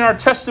sharing and our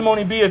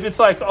testimony be if it's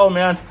like, oh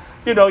man,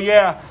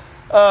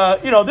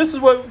 this is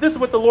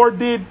what the Lord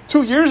did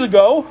 2 years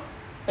ago,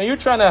 and you're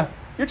trying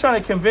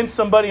to convince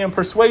somebody and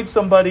persuade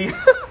somebody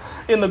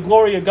in the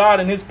glory of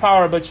God and his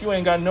power, but you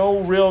ain't got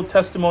no real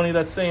testimony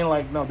that's saying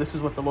like, no, this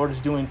is what the Lord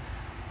is doing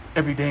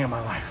every day in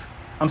my life.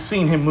 I'm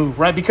seeing him move,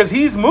 right? Because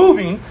he's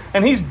moving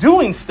and he's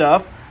doing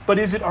stuff,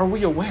 but are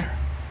we aware?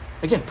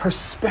 Again,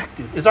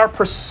 perspective. Is our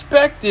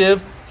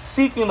perspective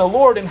seeking the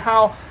Lord and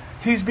how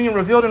he's being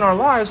revealed in our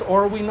lives,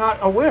 or are we not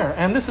aware?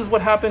 And this is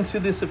what happened to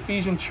this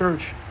Ephesian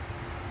church.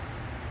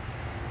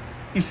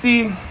 You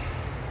see,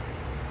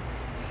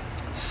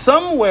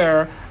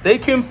 somewhere they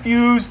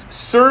confused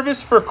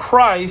service for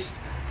Christ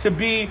to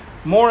be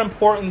more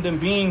important than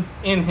being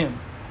in him.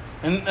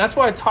 And that's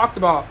why I talked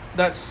about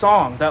that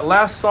song, that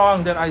last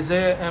song that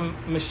Isaiah and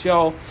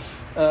Michelle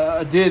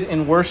did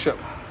in worship.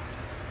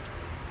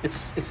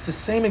 It's the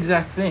same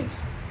exact thing.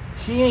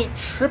 He ain't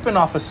tripping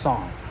off a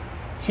song.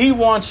 He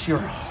wants your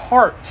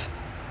heart.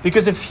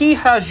 Because if he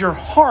has your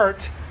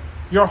heart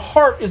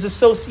is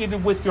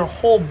associated with your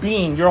whole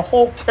being, your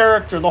whole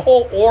character, the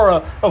whole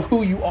aura of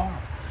who you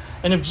are.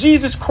 And if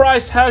Jesus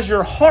Christ has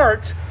your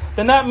heart,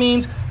 then that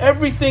means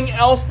everything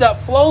else that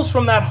flows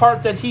from that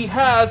heart that he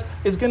has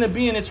is going to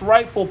be in its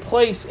rightful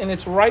place, in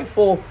its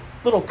rightful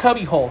little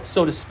cubby hole,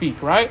 so to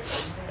speak, right?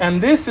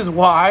 And this is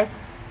why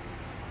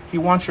he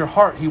wants your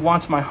heart. He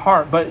wants my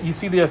heart. But you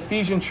see, the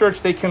Ephesian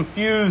church, they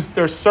confused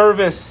their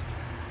service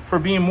for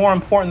being more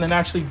important than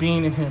actually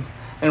being in him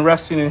and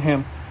resting in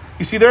him.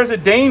 You see, there's a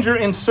danger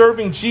in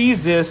serving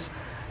Jesus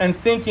and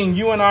thinking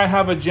you and I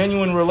have a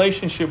genuine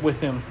relationship with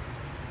him.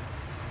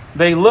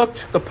 They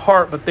looked the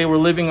part, but they were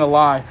living a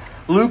lie.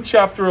 Luke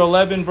chapter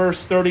 11,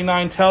 verse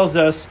 39 tells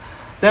us,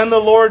 then the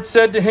Lord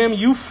said to him,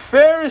 you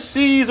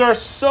Pharisees are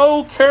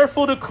so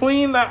careful to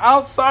clean the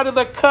outside of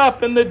the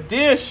cup and the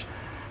dish,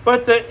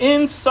 but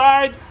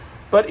inside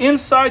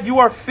you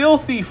are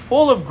filthy,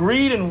 full of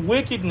greed and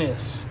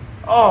wickedness.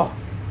 Oh,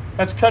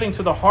 that's cutting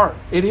to the heart.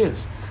 It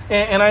is.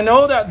 And I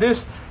know that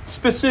this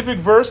specific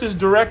verse is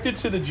directed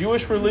to the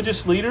Jewish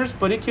religious leaders,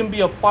 but it can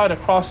be applied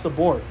across the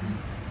board.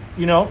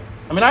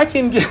 I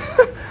can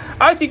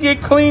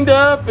get cleaned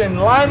up and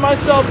line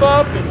myself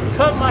up and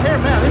cut my hair.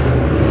 Man,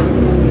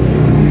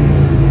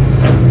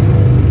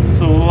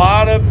 it's a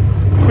lot of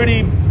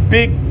pretty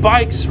big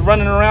bikes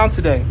running around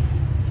today.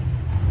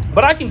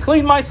 But I can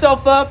clean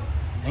myself up,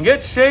 and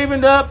get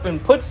shaven up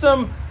and put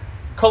some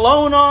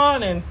cologne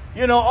on and,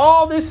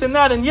 all this and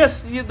that. And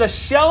yes, the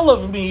shell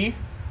of me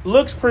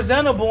looks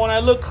presentable and I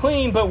look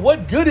clean, but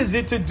what good is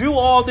it to do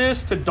all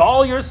this, to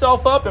doll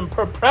yourself up and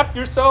prep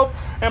yourself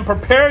and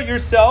prepare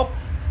yourself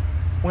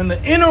when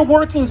the inner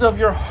workings of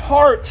your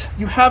heart,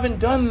 you haven't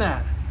done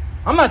that?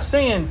 I'm not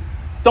saying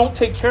don't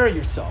take care of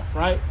yourself,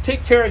 right?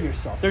 Take care of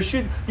yourself.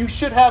 You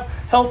should have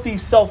healthy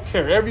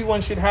self-care. Everyone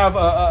should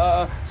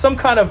have some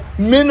kind of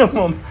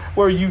minimum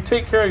where you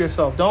take care of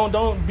yourself.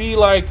 Don't be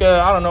like,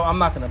 I don't know, I'm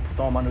not going to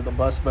throw them under the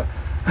bus, but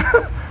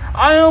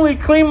I only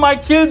clean my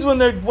kids when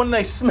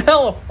they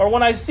smell or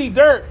when I see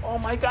dirt. Oh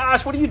my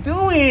gosh, what are you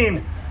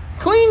doing?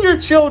 Clean your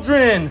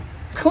children.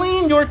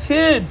 Clean your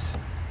kids.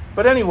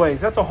 But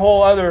anyways, that's a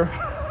whole other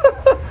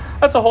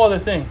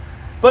thing.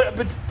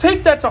 But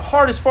take that to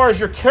heart as far as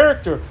your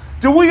character.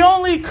 Do we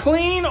only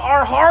clean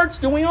our hearts?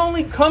 Do we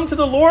only come to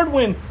the Lord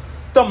when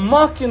the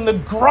muck and the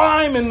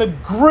grime and the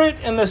grit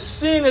and the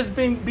sin has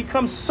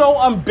become so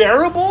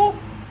unbearable?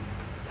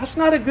 That's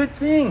not a good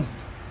thing.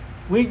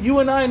 You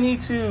and I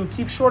need to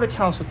keep short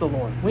accounts with the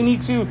Lord. We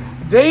need to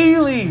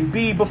daily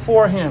be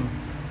before Him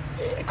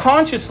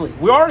consciously.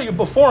 We're already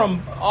before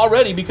Him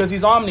already because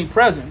He's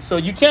omnipresent. So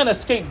you can't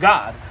escape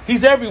God.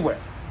 He's everywhere.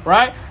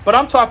 Right? But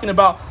I'm talking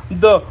about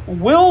the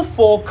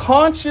willful,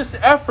 conscious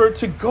effort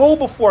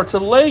to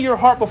lay your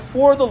heart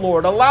before the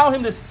Lord. Allow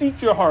Him to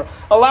seek your heart.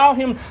 Allow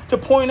Him to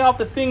point out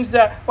the things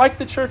that, like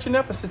the church in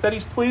Ephesus, that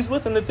He's pleased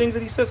with, and the things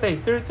that He says, hey,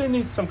 there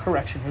needs some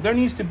correction here. There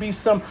needs to be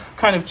some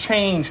kind of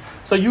change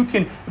so you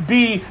can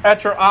be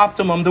at your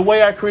optimum, the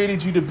way I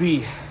created you to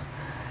be.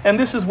 And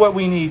this is what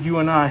we need, you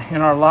and I,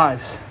 in our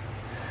lives.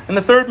 And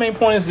the third main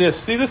point is this.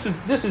 See, this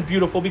is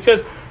beautiful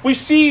because we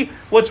see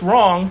what's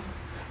wrong,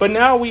 but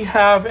now we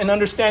have an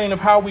understanding of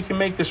how we can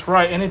make this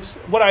right. And it's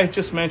what I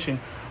just mentioned.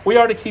 We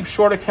are to keep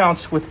short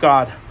accounts with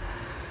God.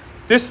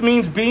 This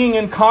means being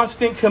in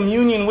constant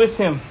communion with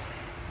Him.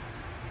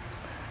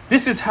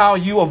 This is how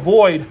you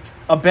avoid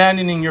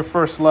abandoning your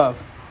first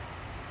love.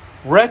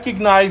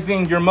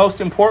 Recognizing your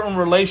most important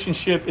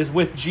relationship is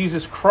with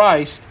Jesus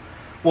Christ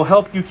will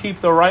help you keep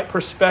the right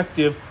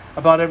perspective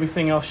about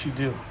everything else you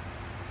do.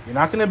 You're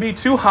not going to be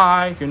too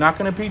high. You're not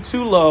going to be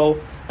too low.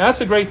 And that's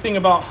a great thing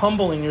about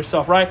humbling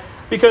yourself, right?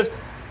 Because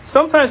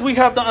sometimes we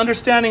have the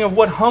understanding of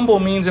what humble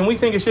means and we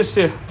think it's just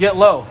to get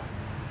low.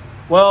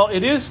 Well,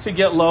 it is to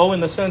get low in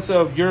the sense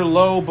of you're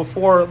low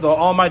before the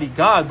Almighty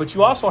God, but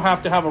you also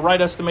have to have a right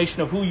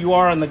estimation of who you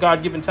are and the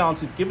God-given talents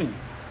He's given you.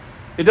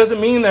 It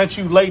doesn't mean that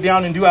you lay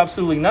down and do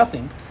absolutely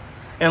nothing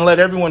and let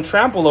everyone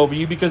trample over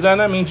you, because then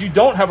that means you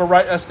don't have a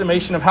right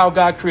estimation of how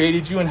God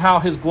created you and how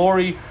His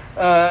glory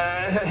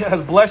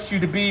has blessed you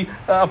to be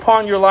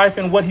upon your life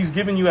and what He's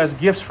given you as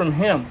gifts from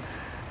Him.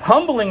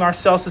 Humbling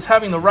ourselves is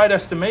having the right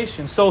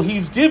estimation. So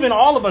He's given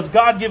all of us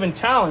God-given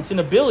talents and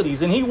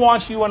abilities, and He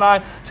wants you and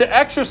I to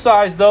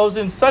exercise those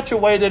in such a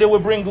way that it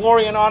would bring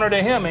glory and honor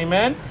to Him.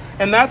 Amen?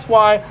 And that's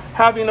why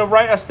having a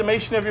right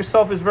estimation of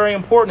yourself is very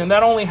important. And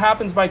that only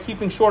happens by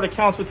keeping short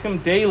accounts with Him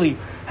daily,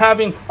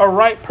 having a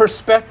right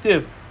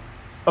perspective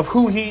of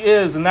who He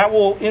is. And that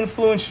will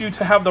influence you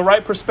to have the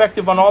right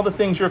perspective on all the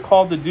things you're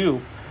called to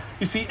do.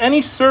 You see,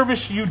 any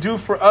service you do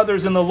for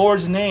others in the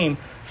Lord's name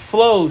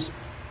flows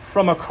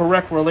from a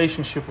correct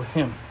relationship with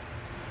Him.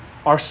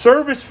 Our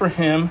service for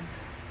Him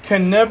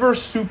can never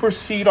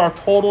supersede our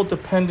total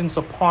dependence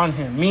upon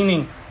Him.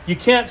 Meaning, you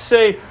can't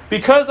say,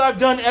 because I've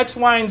done X,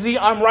 Y, and Z,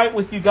 I'm right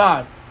with you,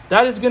 God.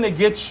 That is going to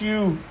get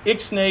you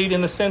ixnayed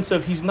in the sense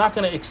of He's not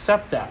going to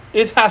accept that.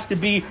 It has to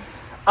be,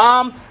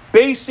 I'm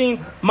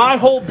basing my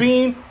whole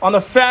being on the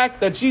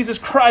fact that Jesus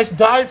Christ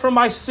died for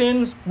my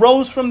sins,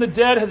 rose from the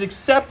dead, has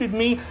accepted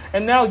me,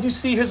 and now you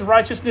see His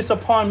righteousness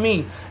upon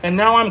me, and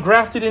now I'm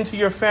grafted into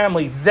your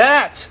family.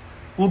 That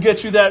will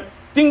get you that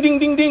ding, ding,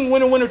 ding, ding,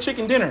 winner, winner,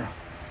 chicken dinner.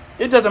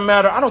 It doesn't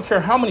matter. I don't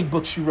care how many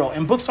books you wrote,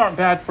 and books aren't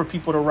bad for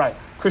people to write.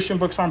 Christian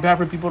books aren't bad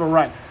for people to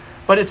write.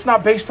 But it's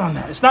not based on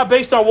that. It's not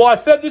based on, well, I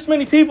fed this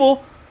many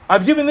people,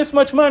 I've given this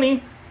much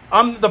money,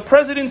 I'm the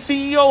president,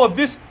 CEO of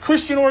this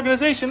Christian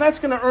organization. That's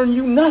going to earn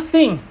you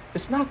nothing.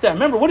 It's not that.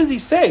 Remember, what does He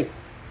say?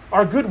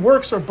 Our good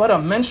works are but a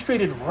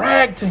menstruated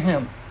rag to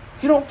Him.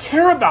 He don't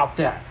care about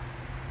that.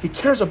 He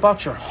cares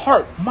about your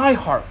heart, my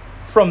heart.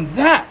 From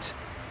that,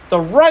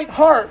 the right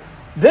heart,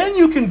 then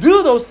you can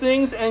do those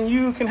things and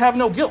you can have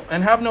no guilt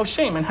and have no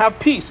shame and have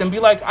peace and be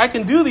like, I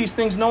can do these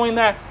things knowing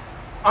that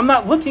I'm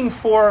not looking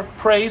for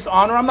praise,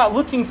 honor. I'm not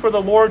looking for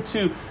the Lord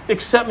to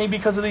accept me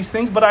because of these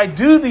things, but I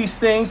do these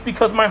things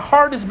because my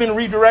heart has been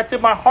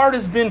redirected. My heart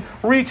has been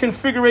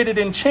reconfigured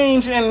and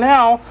changed. And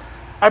now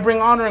I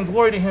bring honor and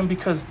glory to Him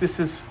because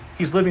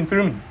He's living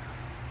through me.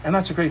 And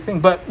that's a great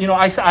thing. But,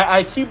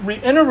 I keep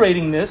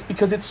reiterating this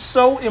because it's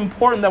so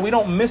important that we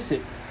don't miss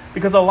it.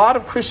 Because a lot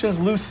of Christians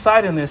lose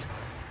sight in this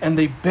and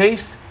they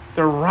base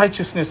their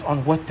righteousness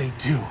on what they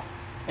do.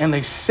 And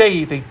they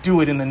say they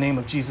do it in the name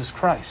of Jesus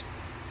Christ.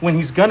 When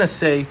He's going to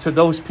say to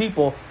those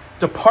people,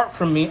 depart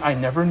from me, I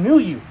never knew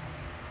you,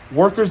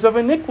 workers of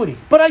iniquity.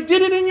 But I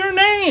did it in your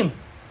name.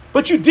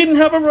 But you didn't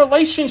have a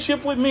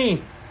relationship with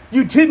me.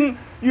 You didn't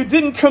You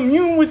didn't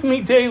commune with me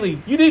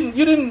daily. You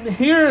didn't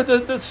hear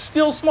the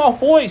still small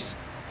voice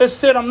that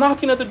said, I'm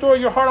knocking at the door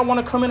of your heart. I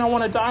want to come in. I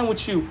want to dine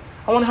with you.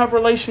 I want to have a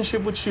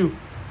relationship with you.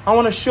 I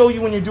want to show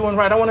you when you're doing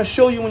right. I want to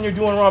show you when you're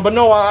doing wrong. But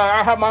no,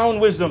 I have my own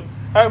wisdom.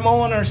 I have my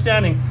own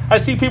understanding. I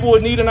see people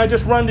with need and I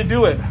just run to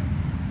do it.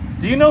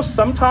 Do you know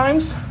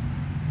sometimes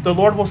the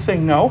Lord will say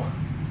no?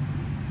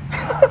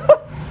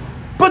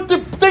 But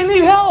they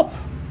need help.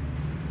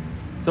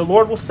 The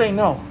Lord will say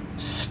no.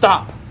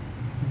 Stop.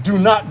 Do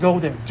not go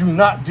there. Do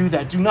not do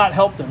that. Do not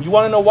help them. You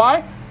want to know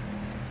why?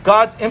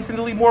 God's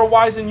infinitely more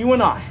wise than you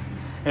and I.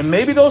 And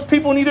maybe those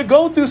people need to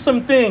go through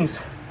some things.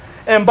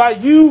 And by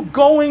you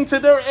going to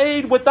their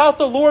aid without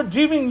the Lord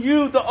giving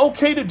you the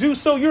okay to do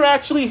so, you're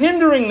actually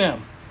hindering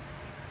them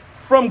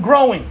from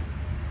growing.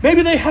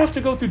 Maybe they have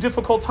to go through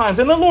difficult times.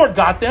 And the Lord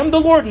got them. The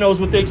Lord knows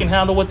what they can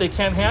handle, what they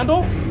can't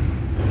handle.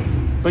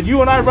 But you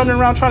and I running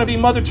around trying to be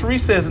Mother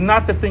Teresa is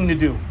not the thing to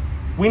do.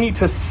 We need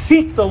to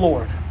seek the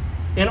Lord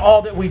in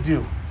all that we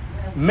do.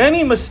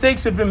 Many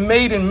mistakes have been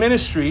made in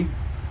ministry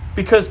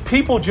because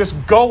people just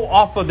go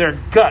off of their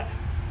gut.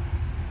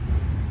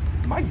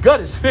 My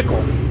gut is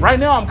fickle. Right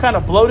now I'm kind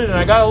of bloated and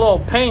I got a little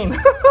pain.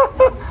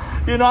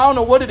 I don't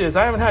know what it is.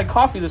 I haven't had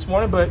coffee this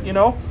morning, but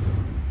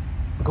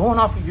going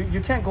off,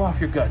 you can't go off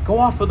your gut. Go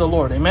off of the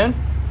Lord. Amen.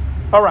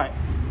 All right.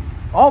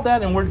 All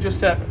that, and we're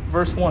just at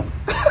verse 1.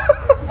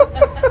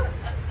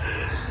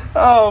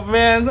 Oh,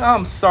 man,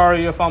 I'm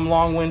sorry if I'm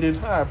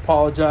long-winded. I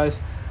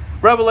apologize.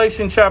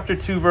 Revelation chapter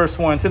 2, verse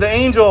 1. To the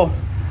angel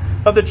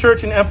of the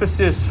church in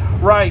Ephesus,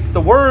 write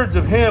the words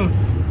of him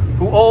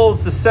who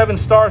holds the 7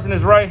 stars in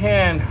his right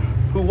hand,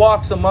 who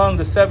walks among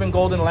the 7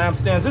 golden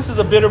lampstands. This is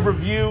a bit of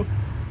review,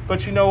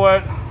 but you know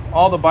what?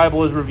 All the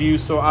Bible is review,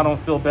 so I don't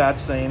feel bad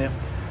saying it.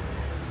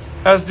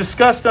 As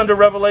discussed under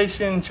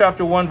Revelation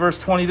chapter 1, verse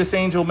 20, this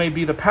angel may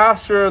be the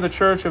pastor of the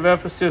church of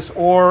Ephesus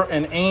or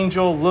an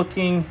angel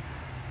looking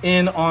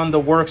in on the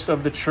works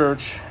of the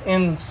church.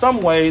 In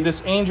some way,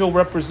 this angel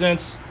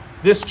represents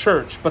this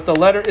church, but the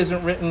letter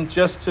isn't written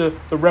just to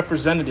the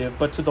representative,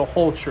 but to the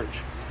whole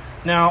church.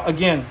 Now,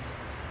 again,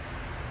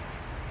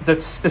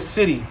 that's the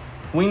city.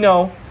 We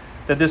know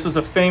that this was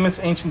a famous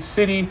ancient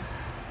city.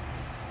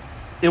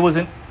 It was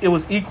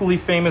equally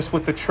famous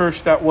with the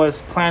church that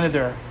was planted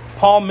there.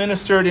 Paul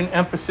ministered in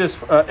Ephesus,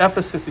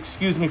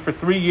 for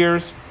 3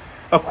 years.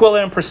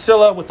 Aquila and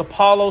Priscilla with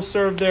Apollo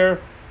served there.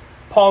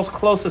 Paul's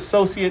close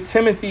associate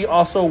Timothy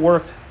also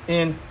worked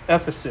in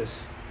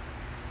Ephesus.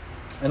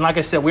 And like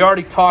I said, we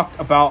already talked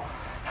about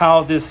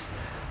how this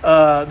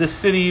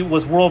city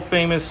was world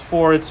famous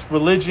for its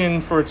religion,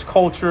 for its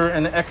culture,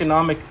 and the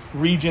economic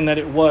region that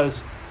it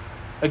was.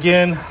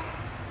 Again,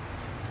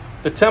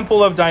 the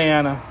temple of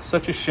Diana,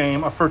 such a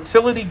shame, a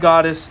fertility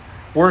goddess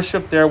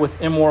worshipped there with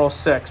immoral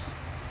sex.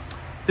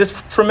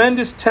 This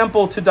tremendous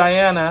temple to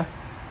Diana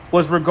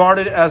was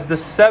regarded as the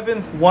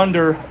 7th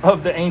wonder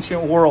of the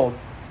ancient world.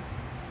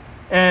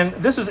 And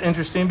this is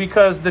interesting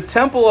because the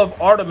temple of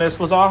Artemis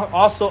was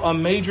also a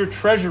major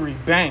treasury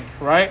bank,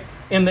 right,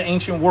 in the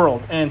ancient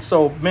world. And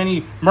so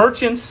many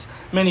merchants,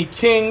 many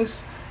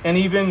kings, and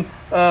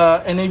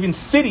even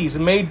cities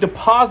made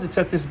deposits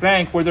at this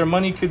bank where their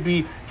money could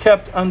be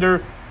kept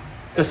under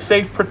the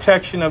safe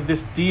protection of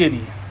this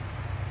deity.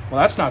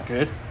 Well, that's not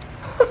good.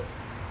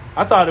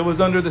 I thought it was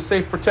under the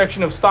safe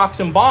protection of stocks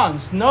and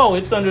bonds. No,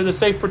 it's under the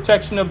safe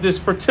protection of this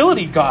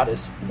fertility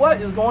goddess. What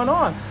is going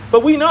on?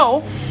 But we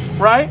know,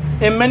 right,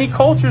 in many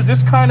cultures,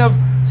 this kind of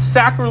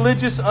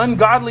sacrilegious,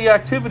 ungodly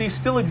activity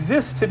still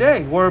exists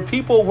today, where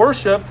people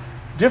worship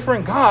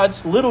different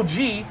gods, little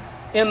g,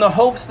 in the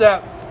hopes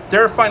that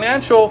their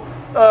financial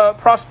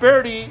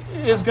prosperity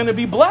is going to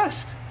be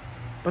blessed.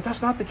 But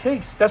that's not the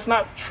case. That's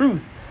not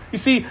truth. You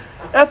see,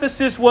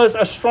 Ephesus was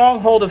a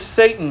stronghold of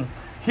Satan.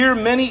 Here,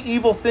 many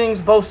evil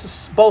things,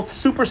 both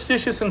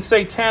superstitious and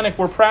satanic,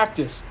 were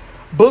practiced.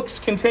 Books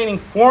containing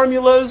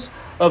formulas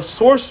of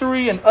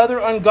sorcery and other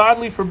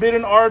ungodly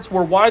forbidden arts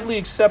were widely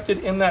accepted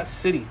in that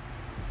city.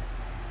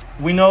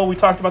 We know, we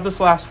talked about this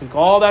last week.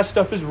 All that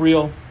stuff is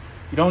real.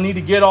 You don't need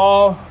to get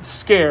all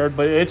scared,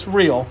 but it's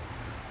real.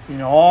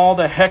 All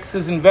the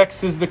hexes and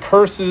vexes, the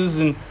curses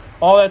and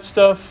all that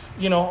stuff,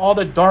 all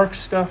the dark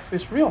stuff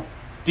is real.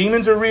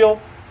 Demons are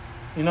real.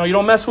 You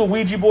don't mess with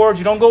Ouija boards.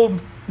 You don't go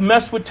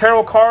mess with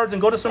tarot cards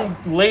and go to some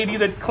lady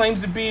that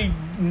claims to be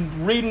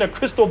reading a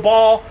crystal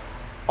ball.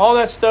 All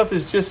that stuff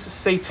is just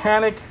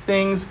satanic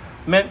things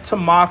meant to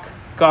mock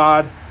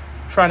God,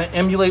 trying to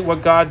emulate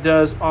what God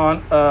does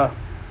on a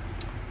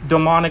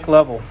demonic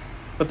level.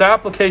 But the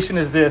application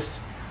is this.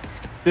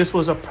 This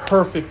was a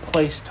perfect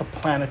place to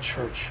plant a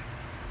church.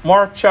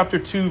 Mark chapter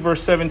 2,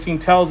 verse 17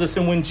 tells us,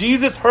 and when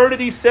Jesus heard it,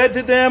 he said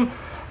to them,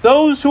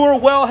 those who are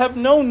well have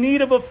no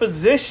need of a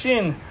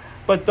physician,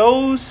 but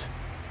those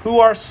who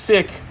are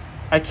sick.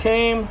 I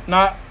came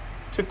not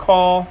to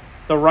call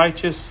the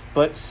righteous,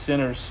 but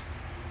sinners.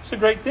 It's a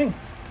great thing.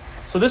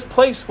 So this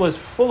place was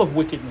full of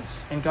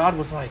wickedness. And God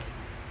was like,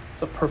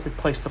 it's a perfect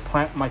place to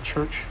plant my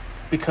church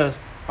because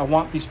I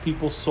want these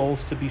people's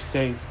souls to be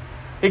saved.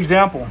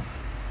 Example.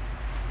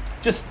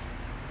 Just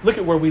look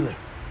at where we live.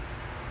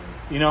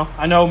 You know,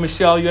 I know,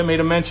 Michelle, you had made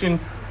a mention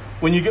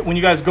when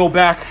you guys go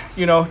back,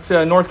 you know,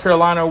 to North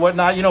Carolina or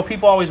whatnot, you know,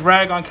 people always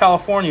rag on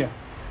California.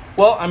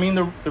 Well, I mean,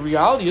 the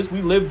reality is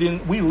we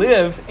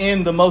live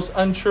in the most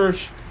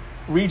unchurched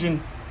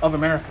region of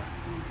America.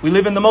 We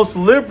live in the most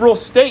liberal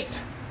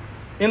state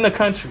in the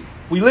country.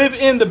 We live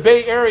in the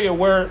Bay Area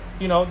where,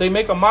 you know, they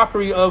make a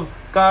mockery of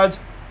God's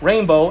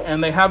rainbow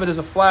and they have it as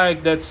a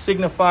flag that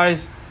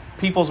signifies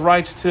people's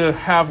rights to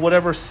have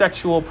whatever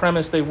sexual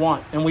premise they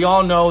want. And we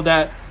all know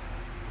that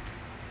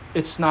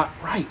it's not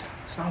right.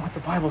 It's not what the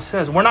Bible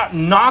says. We're not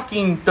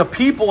knocking the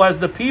people as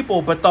the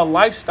people, but the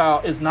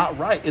lifestyle is not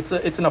right. It's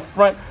an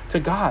affront to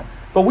God.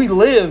 But we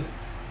live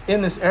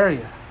in this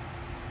area.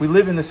 We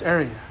live in this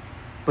area.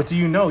 But do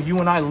you know, you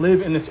and I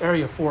live in this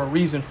area for a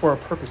reason, for a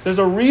purpose. There's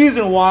a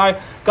reason why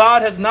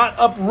God has not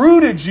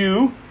uprooted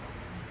you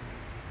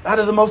out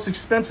of the most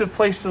expensive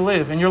place to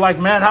live. And you're like,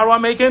 man, how do I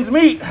make ends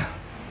meet?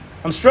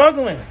 I'm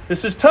struggling.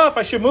 This is tough.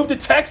 I should move to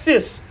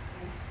Texas.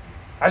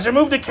 I should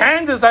move to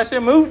Kansas. I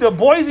should move to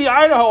Boise,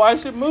 Idaho. I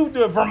should move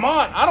to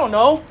Vermont. I don't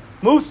know.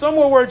 Move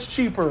somewhere where it's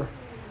cheaper.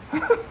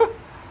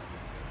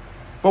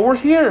 But we're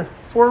here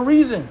for a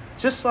reason.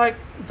 Just like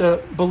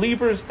the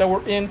believers that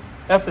were in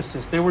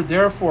Ephesus. They were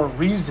there for a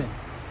reason.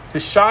 To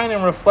shine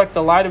and reflect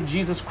the light of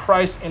Jesus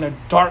Christ in a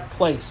dark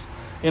place.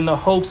 In the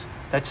hopes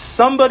that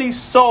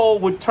somebody's soul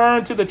would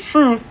turn to the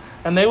truth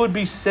and they would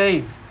be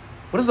saved.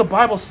 What does the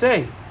Bible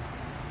say?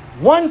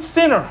 One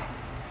sinner.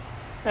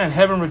 And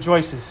heaven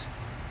rejoices.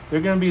 There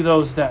are going to be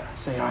those that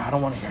say, I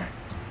don't want to hear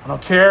it. I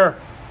don't care.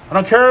 I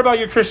don't care about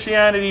your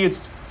Christianity.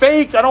 It's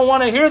fake. I don't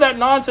want to hear that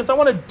nonsense. I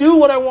want to do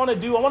what I want to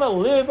do. I want to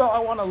live how I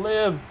want to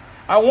live.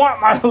 I want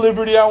my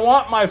liberty. I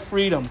want my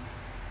freedom.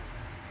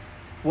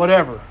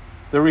 Whatever.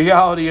 The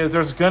reality is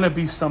there's going to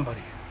be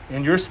somebody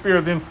in your sphere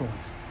of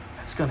influence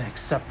that's going to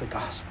accept the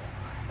gospel.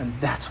 And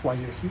that's why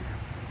you're here.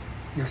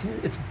 You're here.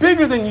 It's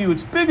bigger than you.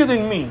 It's bigger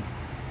than me.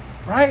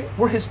 Right?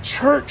 We're his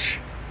church.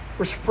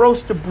 We're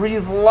supposed to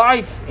breathe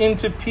life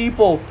into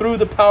people through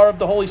the power of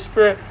the Holy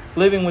Spirit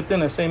living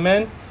within us.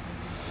 Amen?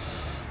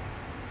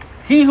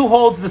 He who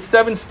holds the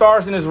 7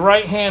 stars in his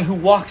right hand, who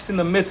walks in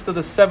the midst of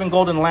the 7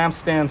 golden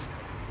lampstands.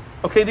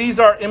 Okay, these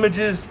are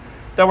images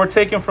that were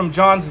taken from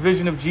John's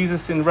vision of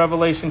Jesus in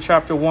Revelation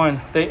chapter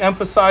 1. They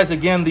emphasize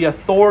again the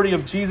authority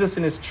of Jesus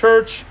in his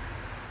church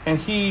and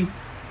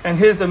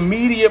his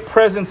immediate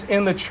presence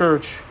in the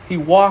church. He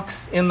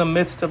walks in the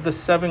midst of the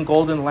 7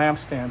 golden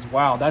lampstands.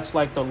 Wow, that's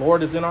like the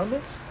Lord is in our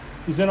midst.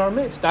 He's in our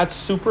midst. That's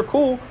super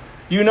cool.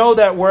 You know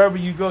that wherever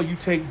you go, you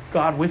take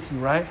God with you,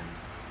 right?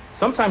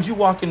 Sometimes you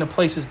walk into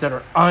places that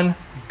are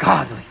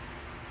ungodly.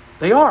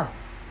 They are.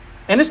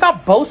 And it's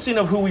not boasting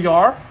of who we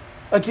are.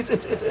 Like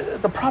it's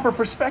the proper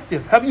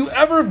perspective. Have you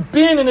ever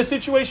been in a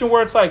situation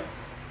where it's like,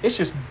 it's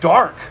just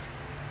dark?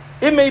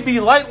 It may be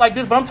light like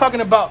this, but I'm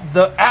talking about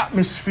the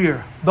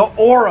atmosphere, the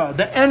aura,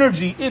 the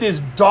energy. It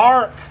is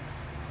dark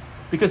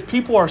because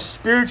people are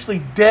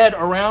spiritually dead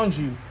around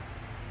you.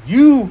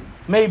 You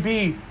may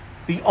be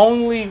the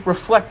only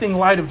reflecting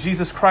light of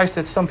Jesus Christ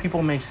that some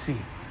people may see.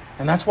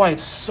 And that's why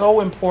it's so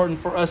important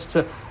for us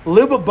to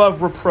live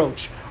above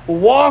reproach,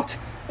 walk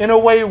in a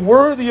way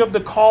worthy of the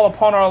call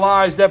upon our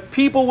lives, that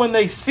people, when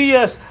they see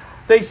us,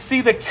 they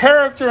see the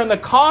character and the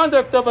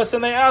conduct of us,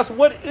 and they ask,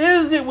 what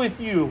is it with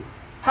you?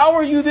 How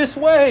are you this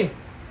way?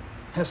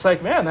 And it's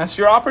like, man, that's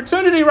your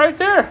opportunity right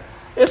there.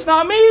 It's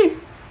not me.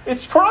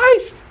 It's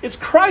Christ. It's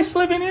Christ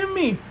living in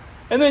me.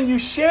 And then you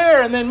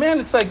share, and then, man,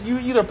 it's like you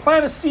either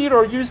plant a seed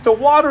or use to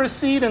water a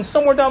seed, and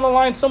somewhere down the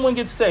line, someone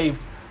gets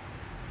saved.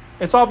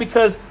 It's all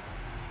because,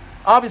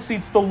 obviously,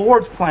 it's the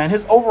Lord's plan,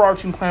 his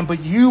overarching plan, but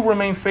you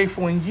remain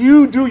faithful and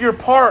you do your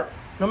part,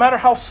 no matter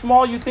how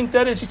small you think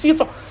that is. You see,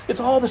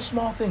 it's all the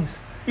small things.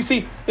 You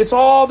see, it's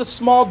all the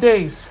small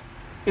days.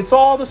 It's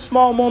all the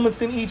small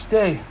moments in each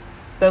day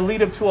that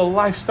lead up to a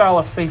lifestyle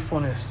of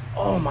faithfulness.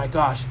 Oh my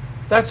gosh,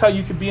 that's how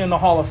you could be in the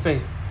Hall of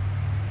Faith.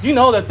 Do you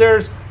know that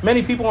there's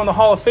many people in the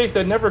Hall of Faith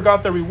that never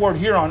got their reward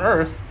here on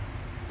earth?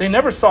 They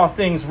never saw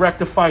things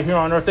rectified here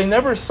on earth. They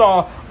never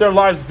saw their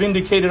lives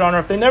vindicated on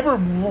earth. They never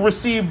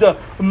received a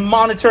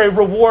monetary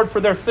reward for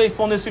their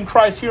faithfulness in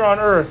Christ here on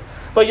earth.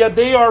 But yet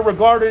they are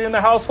regarded in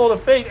the household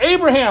of faith.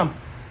 Abraham.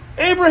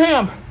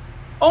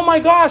 Oh my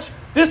gosh,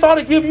 this ought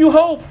to give you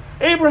hope.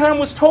 Abraham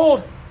was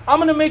told, I'm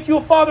going to make you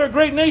a father of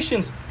great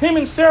nations. Him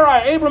and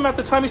Sarai, Abram at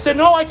the time, he said,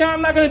 no, I can't.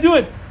 I'm not going to do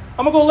it.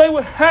 I'm going to go lay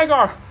with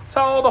Hagar. That's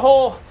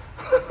how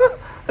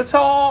that's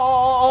how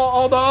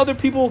all the other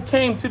people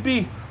came to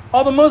be.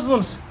 All the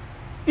Muslims.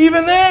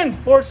 Even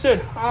then, Lord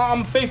said,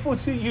 I'm faithful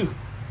to you.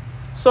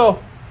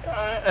 So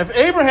if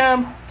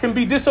Abraham can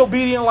be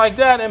disobedient like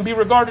that and be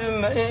regarded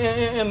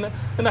in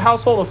the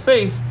household of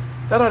faith,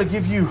 that ought to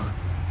give you.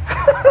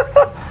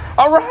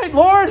 All right,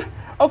 Lord.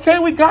 Okay,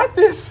 we got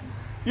this.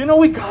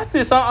 We got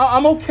this.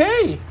 I'm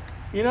okay.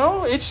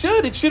 It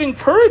should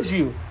encourage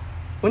you.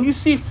 When you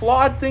see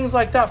flawed things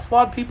like that,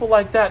 flawed people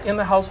like that in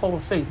the household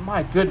of faith,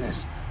 my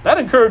goodness, that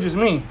encourages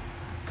me.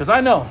 Because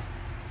I know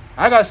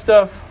I got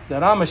stuff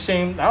that I'm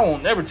ashamed, I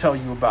won't never tell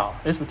you about.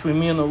 It's between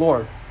me and the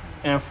Lord.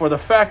 And for the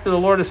fact of the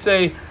Lord to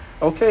say,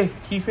 okay,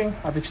 Keefing,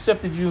 I've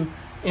accepted you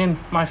in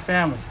my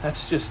family.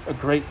 That's just a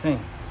great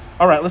thing.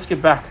 All right, let's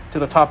get back to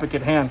the topic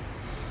at hand.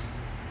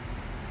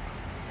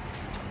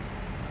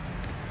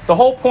 The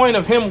whole point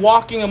of him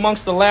walking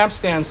amongst the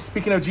lampstands,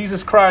 speaking of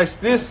Jesus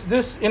Christ,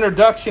 this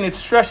introduction, it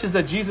stresses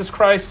that Jesus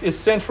Christ is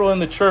central in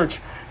the church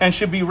and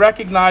should be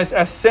recognized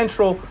as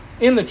central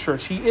in the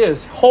church. He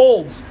is.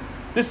 Holds.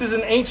 This is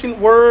an ancient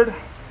word.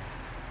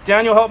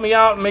 Daniel, help me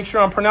out and make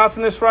sure I'm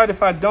pronouncing this right.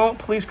 If I don't,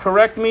 please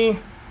correct me.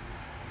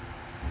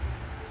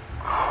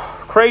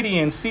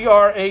 Cratein.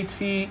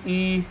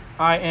 C-R-A-T-E-I-N.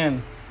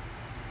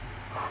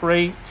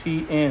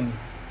 Cratein.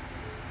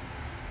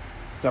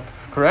 Is that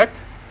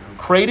correct?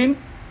 Cratein?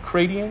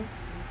 Cratein?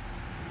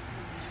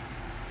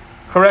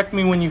 Correct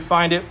me when you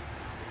find it.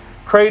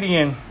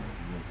 Cratein.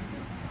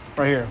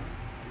 Right here.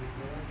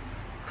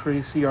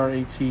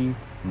 C-R-A-T.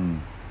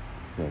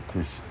 Yeah,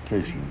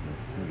 Cretan.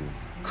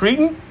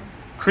 Cretan?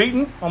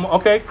 Cretan?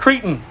 Okay,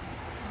 Cretan.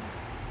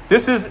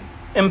 This is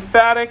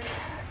emphatic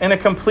and a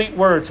complete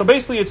word. So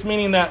basically it's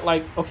meaning that,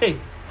 like, okay,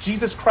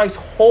 Jesus Christ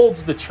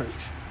holds the church.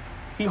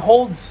 He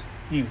holds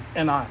you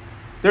and I.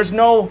 There's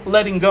no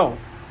letting go.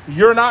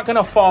 You're not going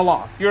to fall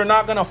off. You're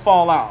not going to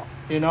fall out.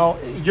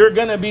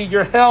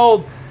 You're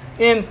held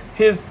in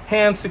his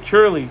hands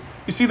securely.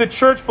 You see, the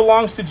church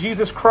belongs to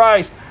Jesus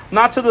Christ,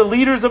 not to the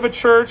leaders of a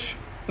church,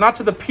 not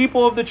to the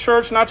people of the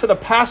church, not to the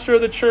pastor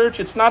of the church.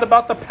 It's not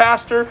about the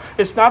pastor.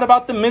 It's not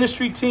about the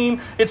ministry team.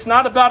 It's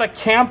not about a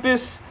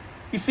campus.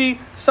 You see,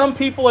 some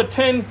people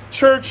attend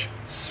church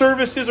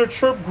services or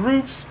church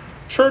groups,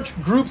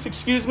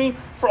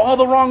 for all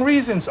the wrong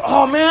reasons.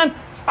 Oh man,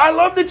 I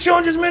love the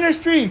children's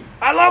ministry.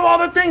 I love all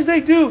the things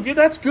they do. Yeah,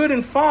 that's good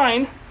and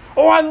fine.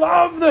 Oh, I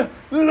love the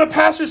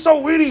pastor's so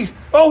witty.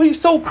 Oh, he's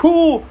so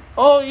cool.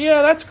 Oh,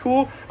 yeah, that's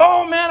cool.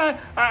 Oh, man,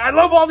 I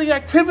love all the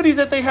activities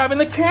that they have. And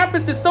the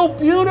campus is so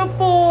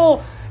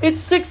beautiful. It's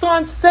 6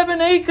 on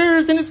 7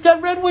 acres, and it's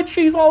got redwood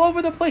trees all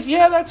over the place.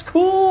 Yeah, that's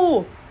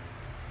cool.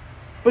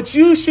 But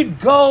you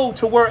should go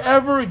to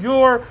wherever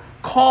you're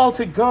called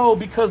to go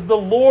because the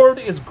Lord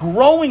is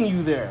growing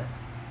you there.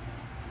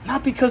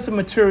 Not because of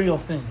material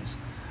things.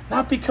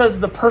 Not because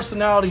of the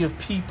personality of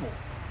people.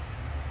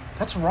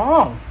 That's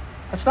wrong.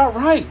 That's not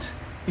right.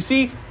 You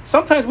see,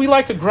 sometimes we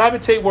like to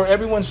gravitate where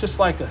everyone's just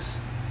like us.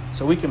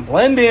 So we can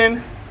blend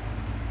in,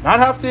 not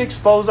have to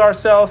expose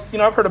ourselves.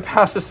 I've heard a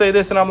pastor say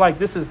this, and I'm like,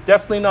 this is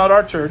definitely not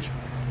our church,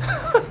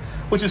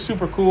 which is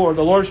super cool, or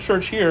the Lord's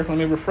church here. Let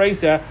me rephrase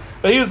that.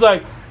 But he was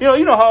like,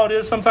 you know how it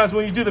is sometimes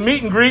when you do the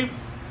meet and greet,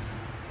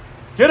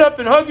 get up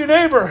and hug your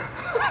neighbor.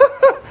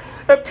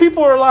 And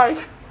people are like,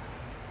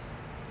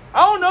 I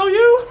don't know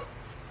you.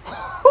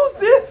 Who's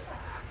this?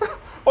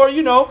 Or,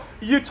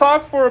 you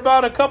talk for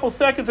about a couple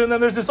seconds and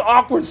then there's this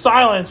awkward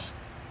silence.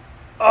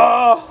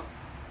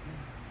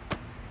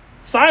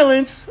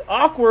 Silence,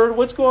 awkward,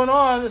 what's going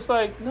on? It's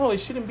like, no, it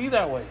shouldn't be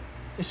that way.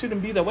 It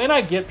shouldn't be that way. And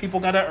I get people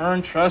got to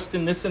earn trust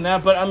and this and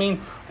that. But,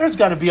 there's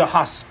got to be a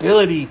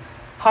hospitality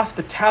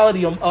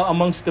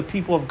amongst the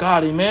people of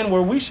God, amen,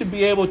 where we should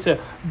be able to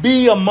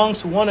be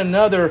amongst one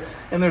another.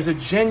 And there's a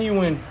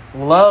genuine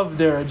love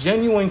there, a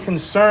genuine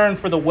concern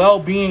for the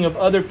well-being of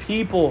other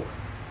people.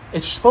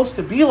 It's supposed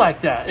to be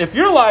like that. If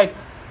you're like,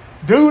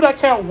 dude, I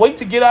can't wait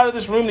to get out of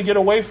this room to get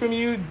away from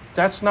you,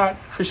 that's not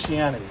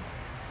Christianity.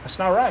 That's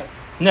not right.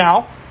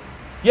 Now,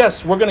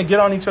 yes, we're going to get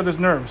on each other's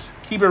nerves.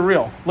 Keep it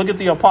real. Look at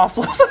the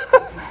apostles.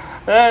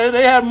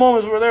 They had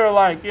moments where they were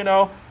like,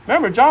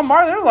 remember John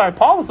Mark? They were like,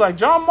 Paul was like,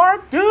 John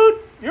Mark, dude,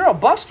 you're a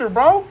buster,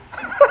 bro.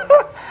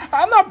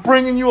 I'm not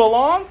bringing you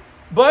along.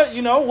 But,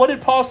 what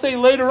did Paul say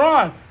later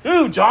on?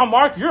 Dude, John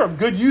Mark, you're of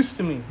good use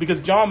to me.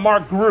 Because John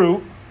Mark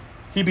grew.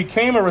 He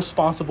became a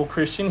responsible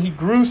Christian. He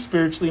grew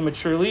spiritually,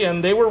 maturely,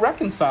 and they were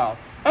reconciled.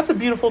 That's a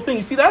beautiful thing.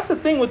 You see, that's the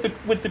thing with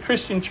the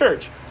Christian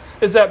church,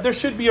 is that there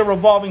should be a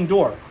revolving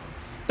door.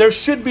 There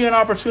should be an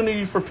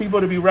opportunity for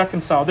people to be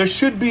reconciled. There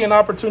should be an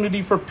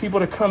opportunity for people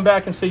to come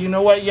back and say, you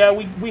know what, yeah,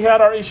 we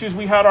had our issues,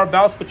 we had our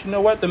bouts, but you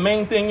know what? The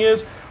main thing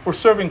is we're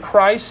serving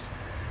Christ,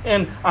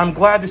 and I'm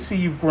glad to see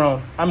you've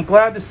grown. I'm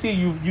glad to see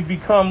you've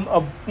become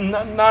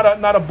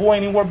not a boy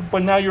anymore,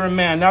 but now you're a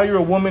man. Now you're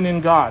a woman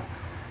in God.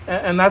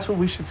 And that's what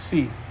we should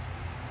see.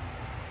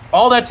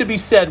 All that to be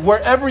said,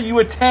 wherever you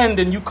attend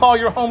and you call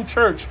your home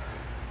church,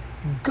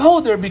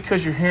 go there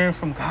because you're hearing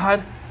from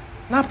God,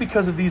 not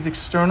because of these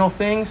external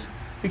things.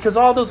 Because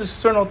all those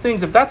external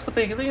things, if that's what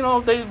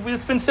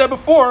it's been said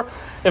before,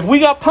 if we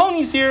got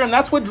ponies here and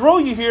that's what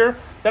drove you here,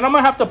 then I'm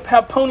going to have to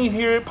have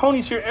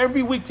ponies here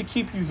every week to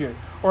keep you here.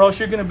 Or else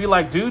you're going to be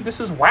like, dude,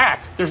 this is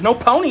whack. There's no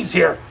ponies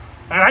here.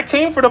 And I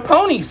came for the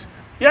ponies.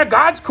 Yeah,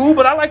 God's cool,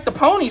 but I like the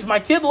ponies. My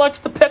kid likes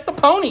to pet the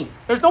pony.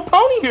 There's no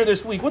pony here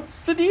this week.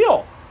 What's the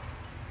deal?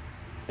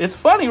 It's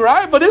funny,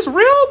 right? But it's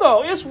real,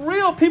 though. It's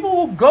real. People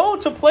will go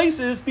to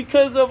places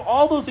because of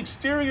all those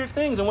exterior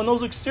things. And when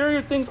those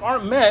exterior things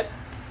aren't met,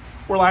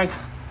 we're like,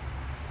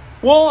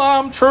 well,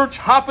 I'm church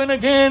hopping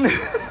again.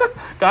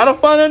 Gotta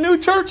find a new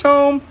church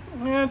home.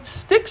 Man,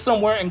 stick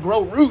somewhere and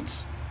grow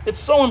roots. It's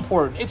so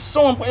important. It's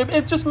so important.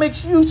 It just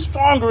makes you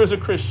stronger as a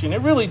Christian.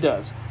 It really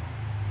does.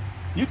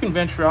 You can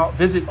venture out,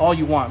 visit all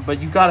you want,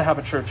 but you got to have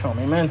a church home.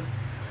 Amen.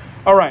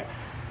 All right.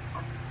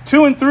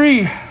 2 and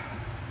 3.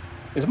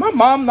 Is my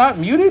mom not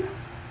muted?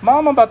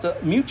 Mom, I'm about to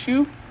mute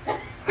you.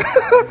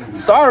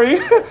 Sorry.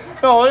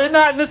 No,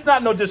 it's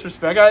not no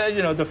disrespect.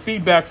 The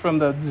feedback from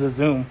the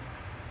Zoom.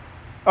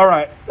 All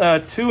right.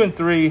 2 and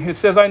 3. It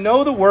says, I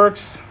know your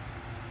works,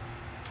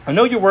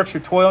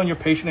 your toil and your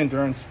patient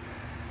endurance,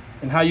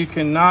 and how you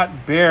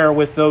cannot bear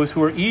with those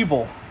who are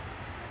evil,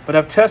 but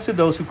have tested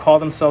those who call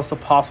themselves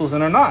apostles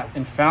and are not,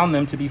 and found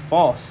them to be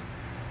false.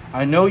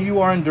 I know you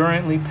are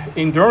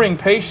enduring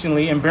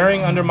patiently and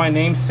bearing under my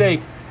name's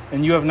sake,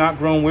 and you have not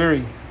grown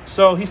weary.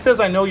 So he says,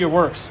 I know your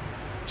works.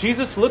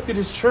 Jesus looked at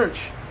his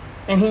church,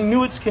 and he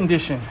knew its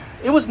condition.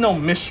 It was no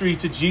mystery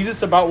to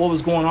Jesus about what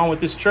was going on with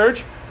this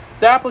church.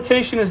 The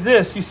application is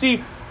this. You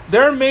see,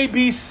 there may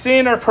be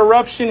sin or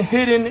corruption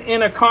hidden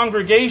in a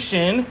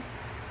congregation.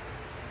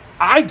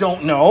 I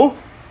don't know.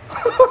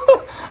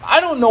 I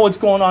don't know what's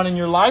going on in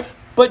your life,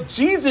 but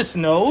Jesus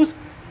knows.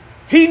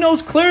 He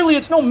knows clearly.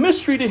 It's no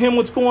mystery to him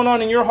what's going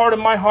on in your heart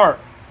and my heart.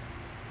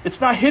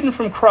 It's not hidden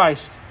from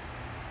Christ.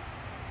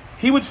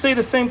 He would say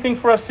the same thing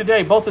for us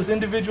today, both as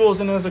individuals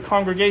and as a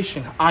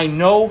congregation. I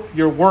know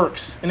your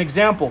works. An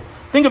example,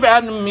 think of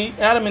Adam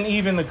and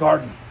Eve in the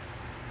garden.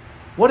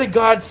 What did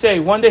God say?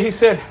 One day he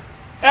said,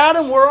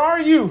 Adam, where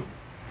are you?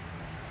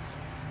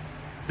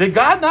 Did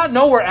God not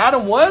know where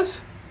Adam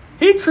was?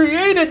 He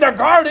created the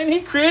garden.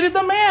 He created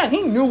the man.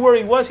 He knew where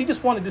he was. He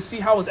just wanted to see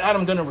how was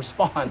Adam going to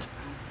respond.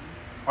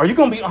 Are you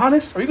going to be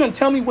honest? Are you going to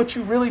tell me what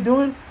you're really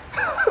doing?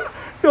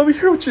 You're over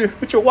here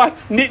with your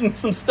wife knitting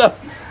some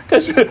stuff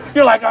because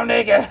you're like, I'm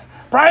naked.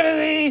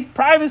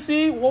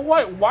 Privacy. Well,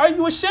 why are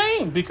you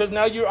ashamed? Because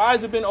now your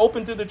eyes have been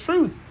opened to the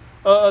truth,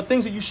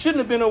 things that you shouldn't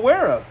have been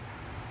aware of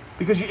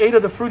because you ate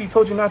of the fruit he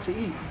told you not to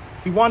eat.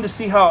 He wanted to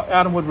see how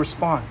Adam would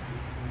respond.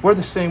 We're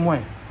the same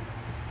way.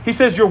 He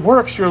says your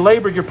works, your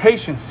labor, your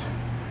patience.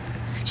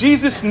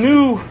 Jesus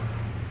knew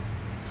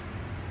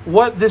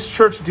what this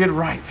church did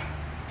right.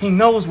 He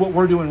knows what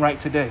we're doing right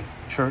today,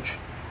 church.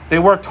 They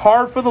worked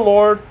hard for the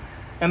Lord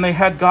and they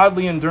had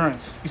godly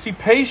endurance. You see,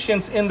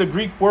 patience in the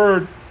Greek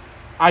word,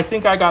 I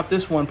think I got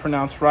this one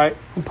pronounced right,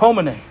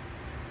 hupomene.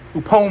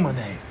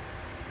 Hupomene.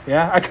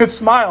 Yeah, I could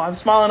smile. I'm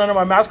smiling under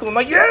my mask. I'm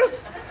like,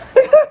 yes!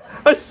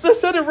 I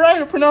said it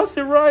right. I pronounced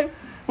it right,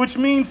 which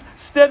means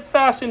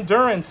steadfast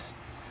endurance.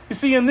 You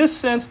see, in this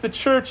sense, the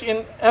church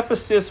in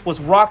Ephesus was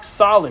rock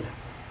solid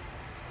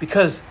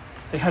because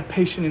they had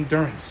patient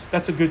endurance.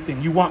 That's a good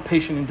thing. You want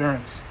patient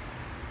endurance.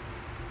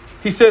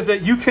 He says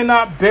that you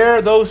cannot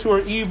bear those who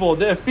are evil.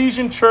 The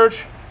Ephesian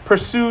church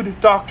pursued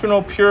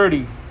doctrinal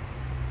purity.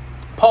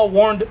 Paul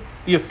warned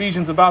the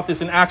Ephesians about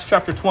this in Acts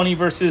chapter 20,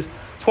 verses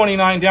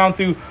 29 down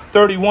through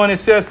 31. It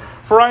says,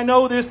 for I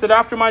know this, that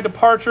after my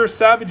departure,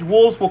 savage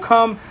wolves will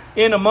come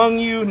in among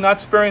you,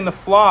 not sparing the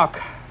flock.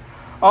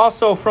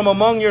 Also, from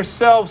among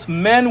yourselves,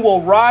 men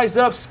will rise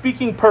up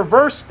speaking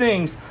perverse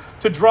things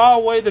to draw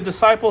away the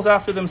disciples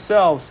after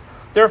themselves.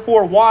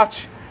 Therefore,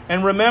 watch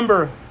and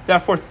remember that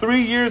for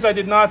 3 years I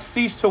did not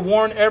cease to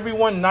warn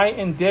everyone night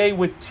and day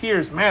with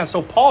tears. Man,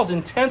 so Paul's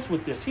intense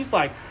with this. He's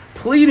like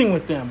pleading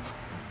with them.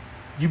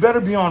 You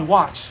better be on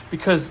watch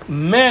because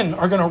men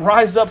are going to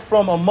rise up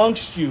from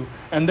amongst you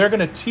and they're going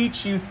to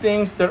teach you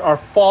things that are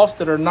false,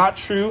 that are not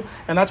true.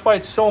 And that's why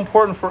it's so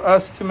important for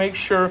us to make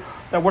sure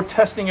that we're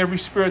testing every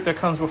spirit that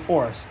comes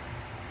before us.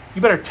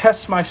 You better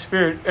test my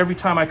spirit every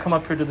time I come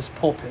up here to this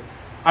pulpit.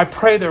 I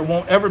pray there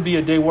won't ever be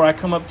a day where I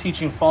come up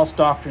teaching false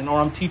doctrine or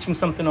I'm teaching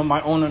something of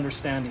my own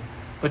understanding.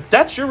 But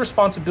that's your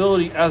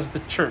responsibility as the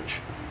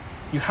church.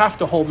 You have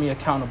to hold me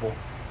accountable.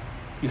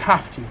 You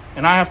have to.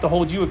 And I have to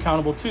hold you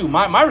accountable too.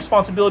 My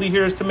responsibility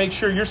here is to make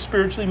sure you're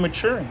spiritually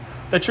maturing,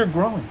 that you're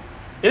growing.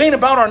 It ain't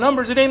about our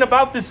numbers. It ain't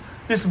about this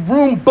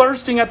room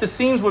bursting at the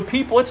seams with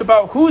people. It's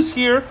about who's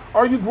here.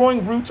 Are you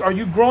growing roots? Are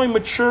you growing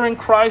mature in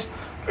Christ?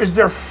 Is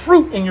there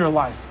fruit in your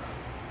life?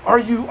 Are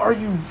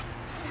you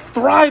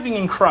thriving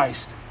in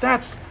Christ?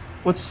 That's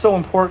what's so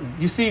important.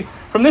 You see,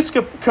 from this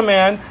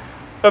command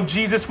of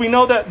Jesus, we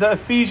know that the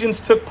Ephesians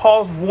took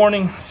Paul's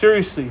warning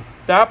seriously.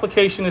 The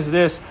application is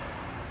this.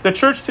 The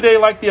church today,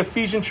 like the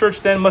Ephesian church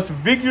then, must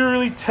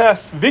vigorously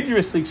test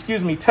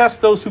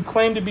those who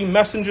claim to be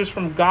messengers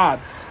from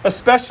God,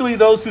 especially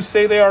those who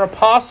say they are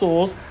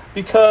apostles,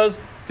 because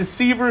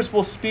deceivers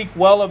will speak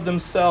well of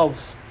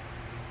themselves.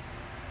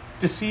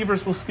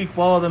 Deceivers will speak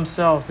well of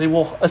themselves. They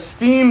will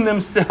esteem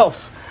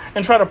themselves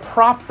and try to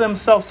prop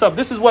themselves up.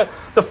 This is what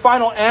the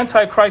final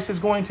Antichrist is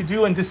going to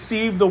do and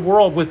deceive the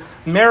world with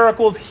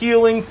miracles,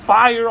 healing,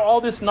 fire, all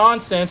this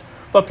nonsense.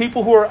 But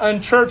people who are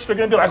unchurched are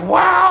going to be like,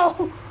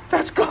 wow,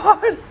 that's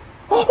God.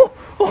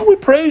 Oh, we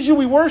praise you,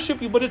 we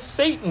worship you, but it's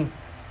Satan.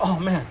 Oh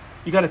man,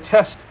 you got to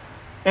test.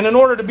 And in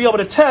order to be able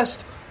to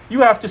test, you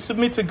have to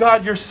submit to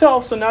God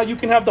yourself so now you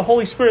can have the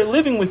Holy Spirit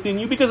living within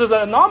you, because as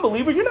a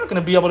non-believer, you're not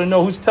going to be able to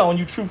know who's telling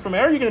you truth from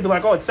error. You're going to be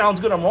like, oh, it sounds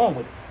good, I'm wrong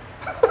with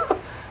it.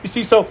 You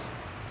see, so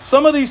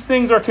some of these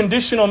things are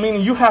conditional,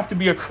 meaning you have to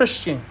be a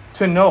Christian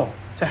to know,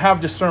 to have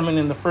discernment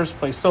in the first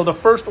place. So the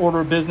first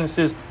order of business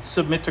is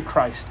submit to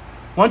Christ.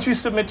 Once you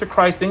submit to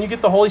Christ, then you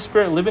get the Holy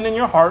Spirit living in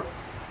your heart.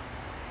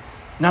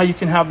 Now you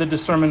can have the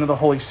discernment of the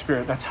Holy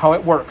Spirit. That's how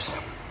it works.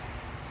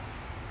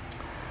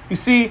 You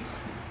see,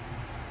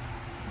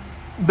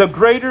 the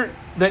greater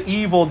the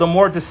evil, the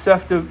more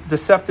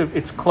deceptive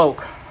its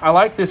cloak. I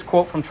like this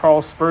quote from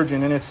Charles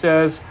Spurgeon, and it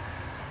says,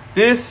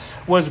 "This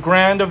was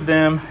grand of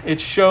them. It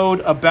showed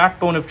a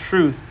backbone of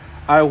truth.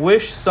 I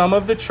wish some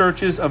of the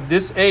churches of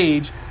this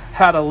age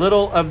had a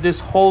little of this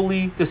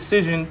holy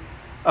decision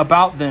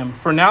about them.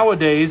 For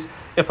nowadays,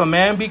 if a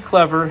man be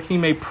clever, he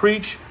may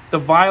preach the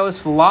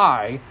vilest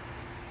lie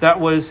that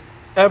was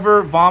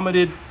ever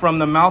vomited from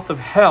the mouth of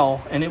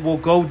hell, and it will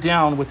go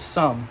down with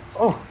some."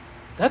 Oh,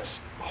 that's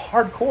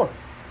hardcore.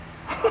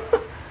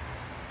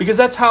 Because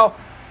that's how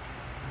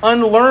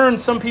unlearned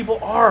some people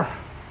are.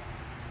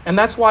 And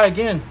that's why,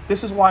 again,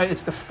 this is why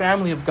it's the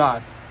family of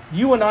God.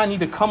 You and I need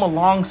to come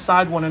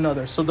alongside one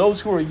another. So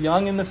those who are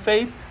young in the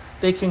faith,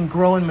 they can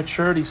grow in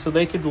maturity. So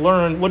they could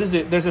learn, what is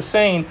it? There's a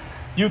saying,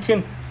 you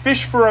can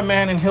fish for a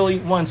man and he'll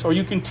eat once. Or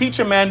you can teach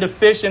a man to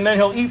fish and then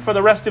he'll eat for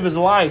the rest of his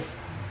life.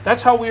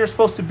 That's how we are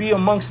supposed to be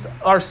amongst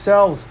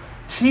ourselves.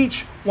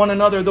 Teach one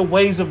another the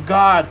ways of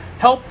God.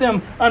 Help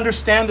them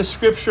understand the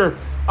scripture.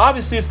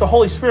 Obviously, it's the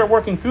Holy Spirit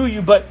working through you,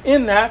 but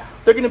in that,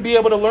 they're going to be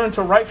able to learn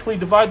to rightfully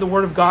divide the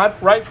word of God,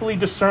 rightfully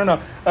discern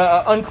a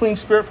unclean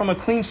spirit from a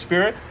clean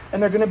spirit,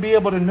 and they're going to be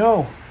able to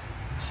know.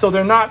 So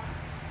they're not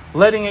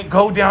letting it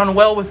go down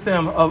well with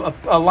them,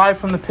 a lie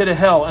from the pit of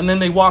hell, and then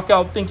they walk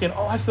out thinking,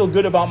 oh, I feel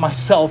good about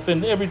myself,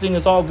 and everything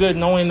is all good,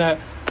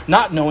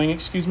 not knowing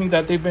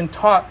that they've been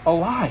taught a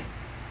lie.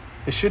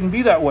 It shouldn't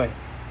be that way.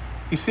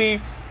 You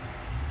see,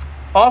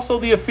 also,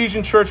 the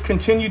Ephesian church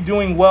continued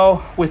doing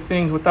well with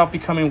things without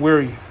becoming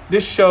weary.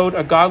 This showed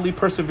a godly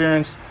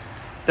perseverance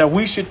that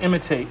we should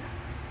imitate.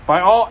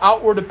 By all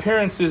outward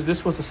appearances,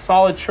 this was a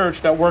solid church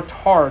that worked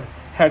hard,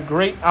 had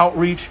great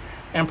outreach,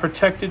 and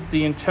protected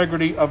the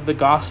integrity of the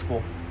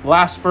gospel.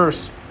 Last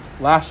verse,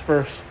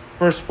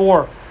 verse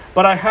 4.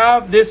 But I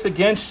have this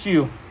against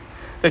you,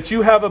 that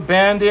you have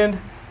abandoned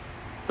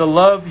the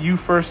love you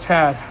first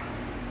had.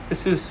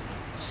 This is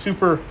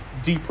super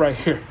deep right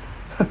here.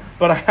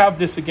 But I have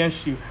this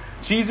against you.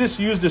 Jesus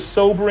used a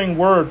sobering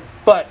word,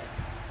 but,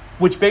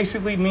 which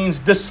basically means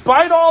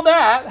despite all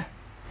that,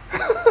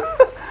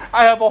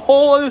 I have a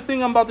whole other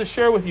thing I'm about to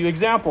share with you.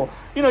 Example,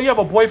 you have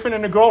a boyfriend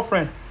and a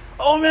girlfriend.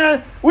 Oh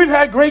man, we've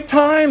had great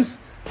times.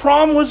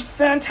 Prom was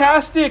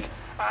fantastic.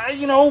 I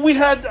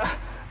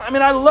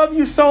love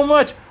you so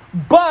much,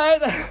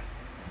 but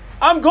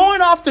I'm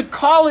going off to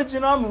college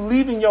and I'm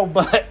leaving your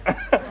butt.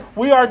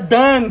 We are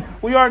done.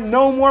 We are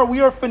no more.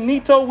 We are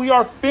finito. We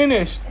are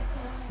finished.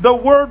 The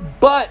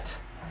word but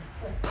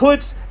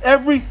puts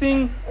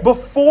everything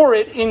before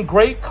it in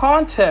great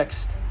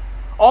context.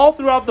 All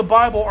throughout the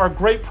Bible are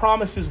great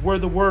promises where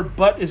the word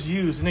but is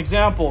used. An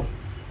example,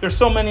 there's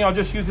so many, I'll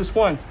just use this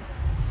one.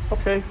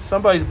 Okay,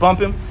 somebody's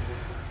bumping.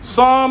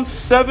 Psalms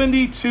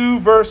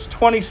 72 verse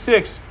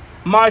 26.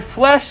 My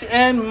flesh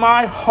and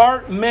my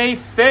heart may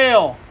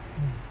fail,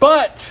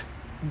 but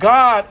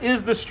God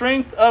is the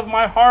strength of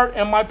my heart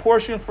and my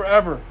portion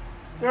forever.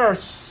 There are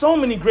so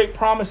many great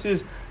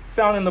promises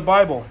found in the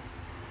Bible.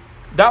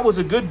 That was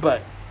a good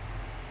but.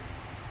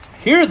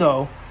 Here,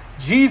 though,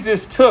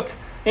 Jesus took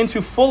into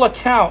full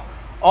account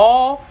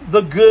all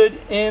the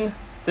good in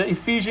the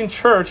Ephesian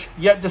church,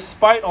 yet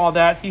despite all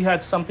that, he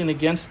had something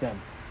against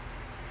them.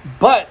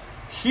 But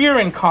here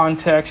in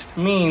context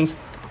means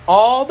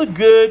all the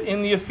good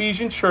in the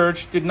Ephesian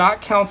church did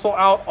not cancel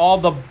out all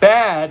the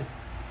bad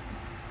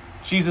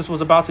Jesus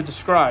was about to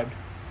describe.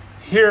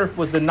 Here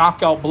was the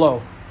knockout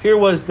blow. Here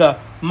was the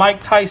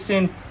Mike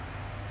Tyson,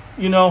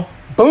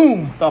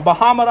 boom, the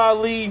Muhammad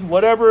Ali,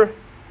 whatever.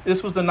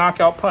 This was the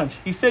knockout punch.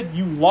 He said,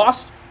 you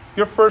left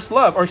your first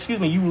love.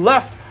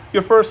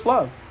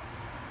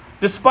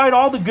 Despite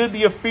all the good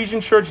the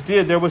Ephesian church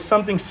did, there was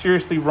something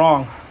seriously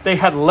wrong. They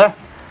had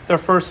left their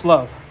first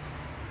love.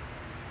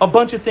 A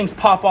bunch of things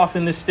pop off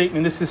in this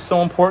statement. This is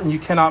so important. You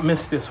cannot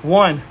miss this.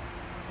 One,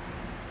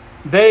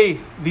 the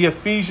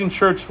Ephesian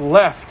church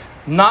left,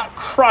 not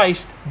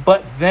Christ,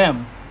 but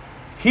them.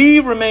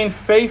 He remained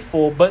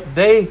faithful, but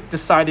they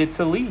decided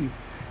to leave.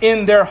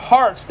 In their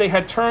hearts, they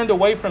had turned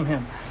away from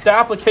him. The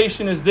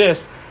application is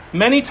this.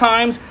 Many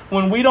times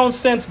when we don't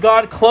sense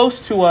God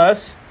close to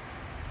us,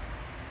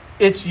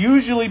 it's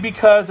usually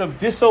because of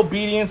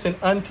disobedience and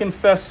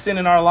unconfessed sin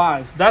in our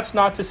lives. That's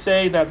not to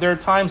say that there are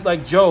times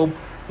like Job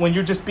when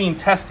you're just being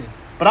tested.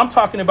 But I'm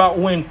talking about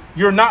when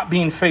you're not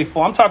being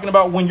faithful. I'm talking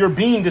about when you're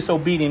being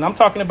disobedient. I'm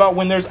talking about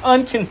when there's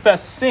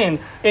unconfessed sin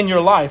in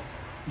your life.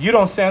 You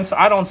don't sense,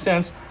 I don't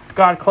sense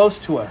God close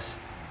to us.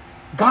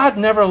 God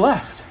never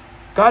left.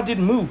 God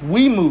didn't move.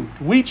 We moved.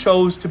 We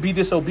chose to be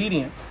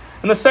disobedient.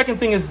 And the second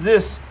thing is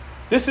this.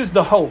 This is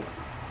the hope.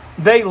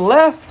 They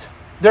left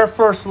their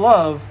first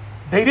love.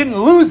 They didn't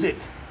lose it.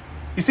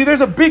 You see, there's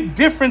a big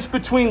difference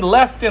between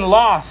left and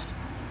lost.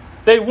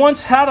 They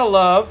once had a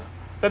love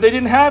that they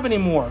didn't have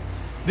anymore.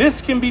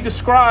 This can be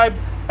described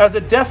as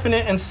a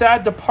definite and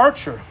sad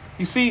departure.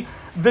 You see,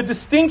 the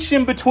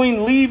distinction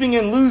between leaving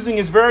and losing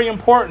is very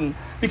important.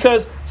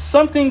 Because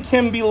something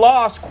can be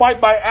lost quite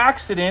by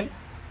accident,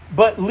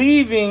 but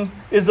leaving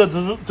is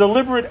a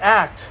deliberate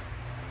act.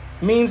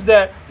 It means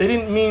that they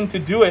didn't mean to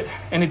do it,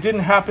 and it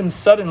didn't happen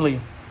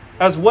suddenly.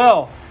 As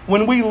well,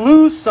 when we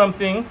lose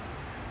something,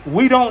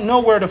 we don't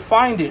know where to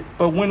find it.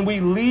 But when we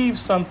leave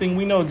something,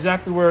 we know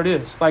exactly where it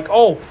is. Like,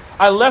 oh,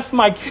 I left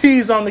my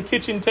keys on the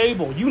kitchen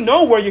table. You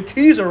know where your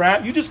keys are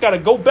at. You just got to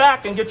go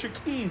back and get your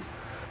keys.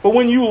 But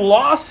when you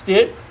lost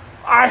it,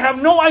 I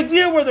have no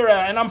idea where they're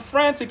at. And I'm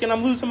frantic and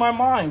I'm losing my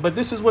mind. But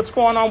this is what's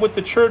going on with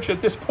the church at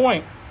this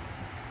point.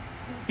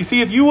 You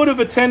see, if you would have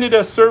attended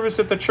a service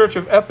at the church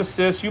of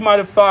Ephesus, you might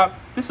have thought,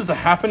 this is a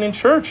happening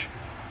church.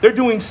 They're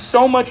doing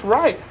so much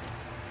right.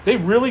 They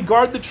really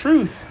guard the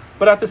truth.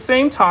 But at the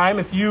same time,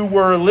 if you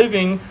were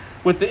living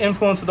with the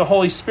influence of the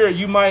Holy Spirit,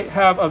 you might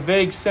have a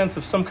vague sense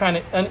of some kind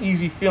of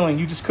uneasy feeling.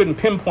 You just couldn't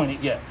pinpoint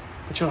it yet.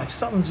 But you're like,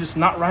 something's just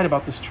not right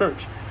about this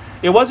church.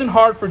 It wasn't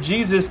hard for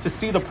Jesus to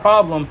see the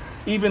problem,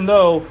 even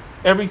though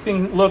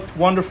everything looked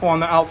wonderful on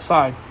the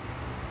outside.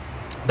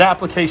 The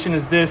application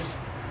is this.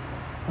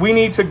 We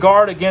need to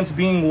guard against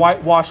being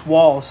whitewashed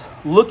walls,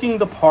 looking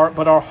the part,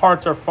 but our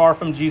hearts are far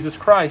from Jesus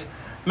Christ.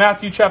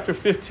 Matthew chapter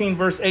 15,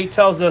 verse 8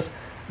 tells us,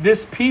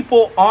 this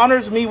people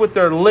honors me with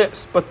their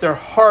lips, but their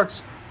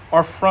hearts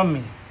are from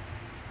me.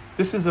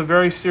 This is a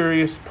very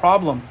serious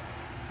problem.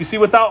 You see,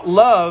 without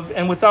love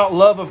and without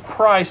love of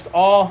Christ,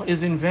 all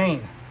is in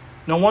vain.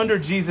 No wonder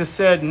Jesus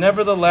said,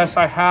 nevertheless,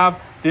 I have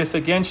this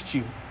against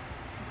you.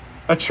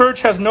 A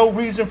church has no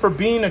reason for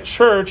being a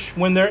church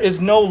when there is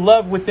no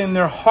love within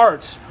their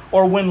hearts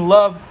or when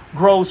love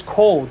grows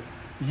cold.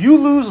 You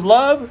lose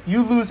love,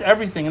 you lose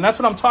everything. And that's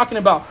what I'm talking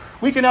about.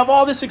 We can have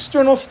all this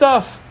external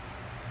stuff.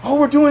 Oh,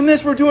 we're doing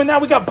this, we're doing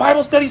that. We got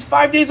Bible studies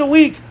 5 days a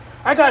week.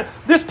 I got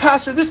this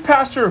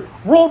pastor,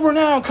 world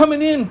renowned,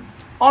 coming in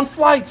on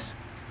flights.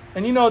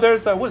 And you know,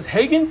 there's, what is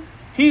Hagen?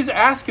 He's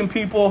asking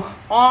people,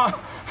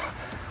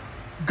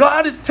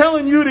 God is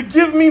telling you to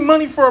give me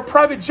money for a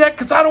private jet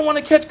because I don't want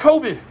to catch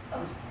COVID.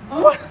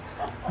 What?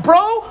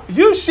 Bro,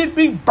 you should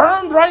be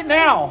burned right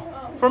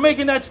now for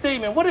making that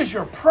statement. What is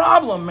your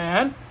problem,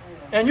 man?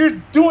 And you're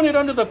doing it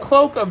under the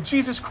cloak of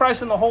Jesus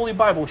Christ and the Holy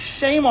Bible.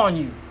 Shame on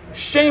you.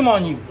 Shame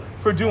on you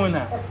for doing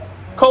that.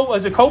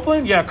 Is it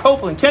Copeland? Yeah,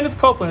 Copeland. Kenneth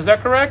Copeland. Is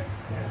that correct?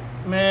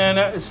 Man,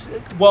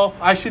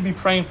 I should be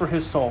praying for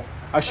his soul.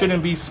 I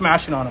shouldn't be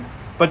smashing on him.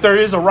 But there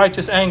is a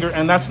righteous anger,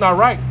 and that's not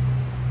right.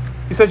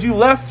 He says, you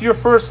left your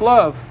first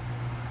love.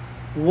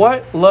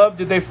 What love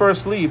did they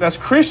first leave? As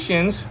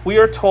Christians, we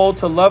are told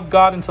to love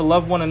God and to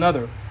love one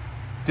another.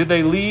 Did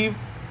they leave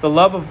the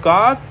love of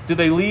God? Did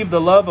they leave the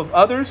love of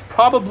others?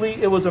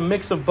 Probably it was a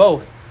mix of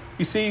both.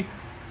 You see,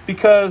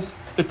 because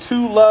the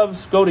two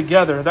loves go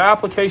together. The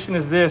application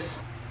is this.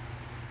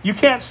 You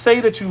can't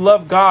say that you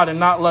love God and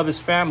not love his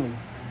family.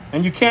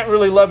 And you can't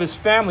really love his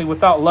family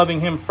without loving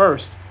him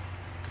first.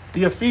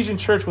 The Ephesian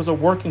church was a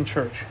working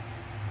church.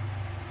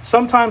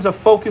 Sometimes a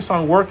focus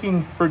on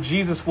working for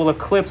Jesus will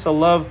eclipse a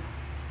love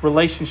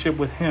relationship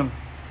with him.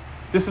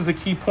 This is a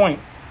key point.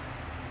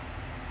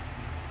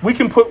 We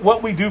can put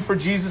what we do for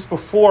Jesus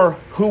before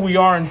who we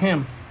are in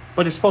him,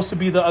 but it's supposed to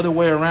be the other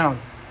way around.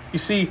 You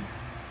see,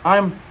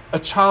 I'm a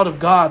child of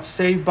God,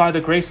 saved by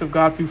the grace of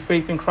God through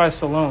faith in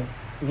Christ alone.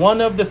 One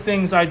of the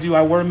things I do,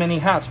 I wear many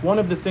hats. One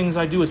of the things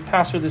I do is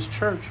pastor this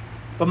church.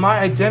 But my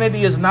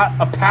identity is not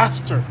a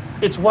pastor.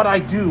 It's what I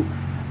do.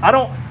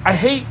 I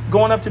hate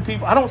going up to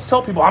people. I don't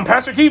tell people, I'm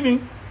Pastor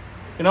Keefing.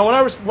 You know, when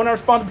I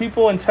respond to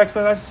people in text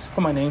messages, I just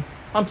put my name.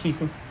 I'm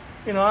Keefing.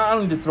 You know, I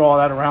don't need to throw all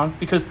that around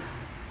because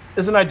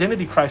there's an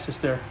identity crisis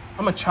there.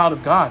 I'm a child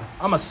of God.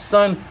 I'm a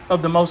son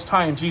of the Most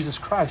High in Jesus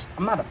Christ.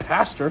 I'm not a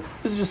pastor.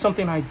 This is just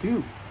something I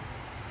do.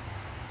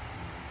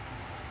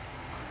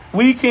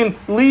 We can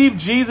leave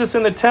Jesus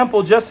in the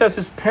temple just as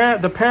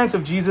the parents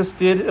of Jesus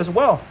did as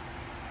well.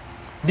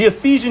 The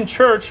Ephesian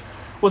church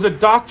was a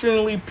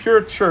doctrinally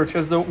pure church.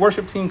 As the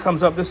worship team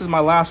comes up, this is my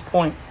last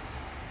point.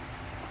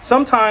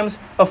 Sometimes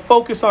a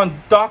focus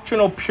on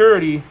doctrinal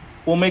purity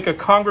will make a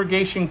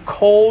congregation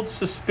cold,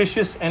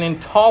 suspicious, and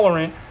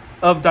intolerant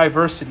of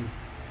diversity.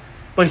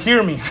 But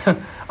hear me,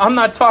 I'm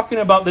not talking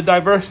about the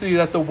diversity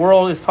that the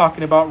world is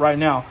talking about right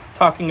now,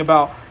 talking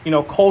about,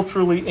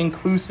 culturally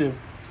inclusive.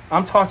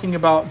 I'm talking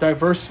about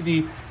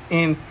diversity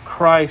in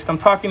Christ. I'm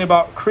talking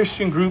about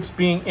Christian groups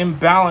being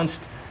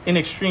imbalanced in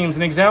extremes.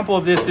 An example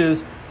of this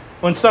is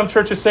when some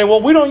churches say,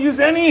 well, we don't use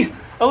any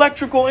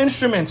electrical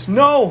instruments.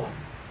 No,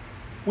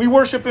 we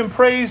worship and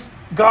praise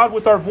God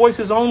with our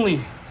voices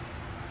only.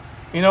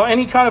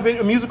 Any kind of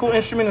a musical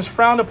instrument is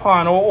frowned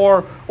upon.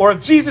 Or if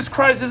Jesus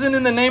Christ isn't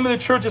in the name of the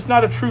church, it's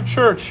not a true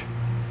church.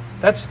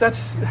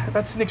 That's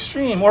an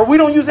extreme. Or we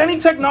don't use any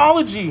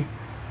technology.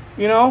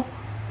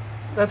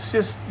 That's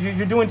just,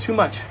 you're doing too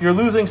much. You're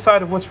losing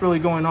sight of what's really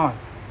going on.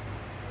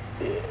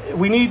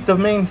 We need the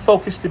main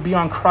focus to be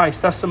on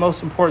Christ. That's the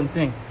most important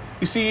thing.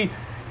 You see,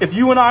 if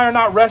you and I are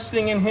not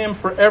resting in him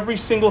for every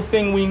single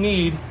thing we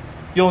need,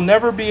 you'll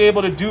never be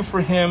able to do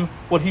for him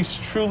what he's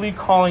truly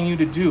calling you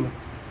to do.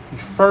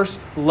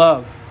 First,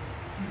 love.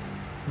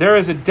 There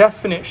is a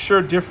definite,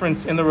 sure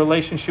difference in the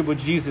relationship with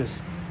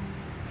Jesus.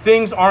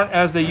 things aren't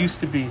as they used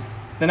to be.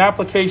 The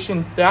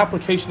application,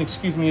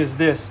 is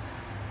this.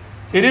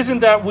 It isn't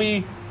that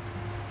we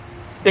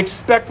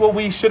expect what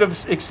we should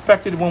have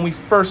expected when we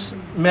first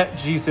met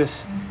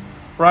Jesus,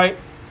 right?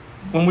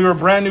 When we were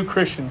brand new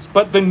Christians.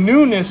 But the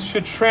newness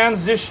should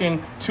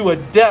transition to a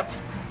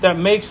depth that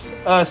makes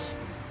us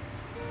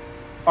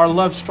our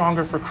love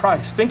stronger for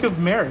Christ. Think of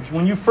marriage.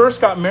 When you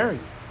first got married,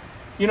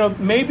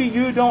 maybe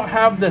you don't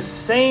have the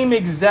same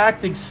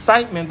exact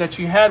excitement that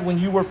you had when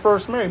you were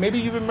first married. Maybe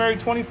you've been married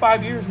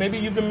 25 years. Maybe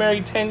you've been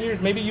married 10 years.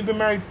 Maybe you've been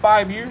married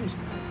 5 years.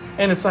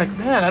 And it's like,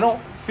 man, I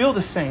don't feel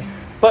the same.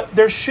 But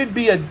there should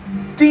be a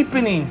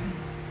deepening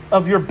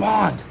of your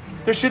bond.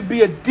 There should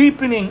be a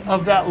deepening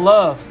of that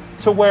love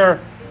to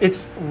where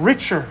it's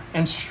richer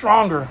and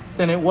stronger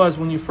than it was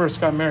when you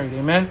first got married.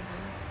 Amen?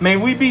 May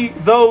we be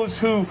those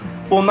who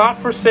will not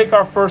forsake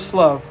our first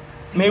love.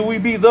 May we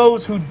be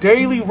those who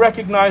daily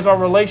recognize our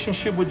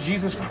relationship with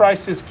Jesus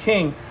Christ as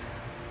King.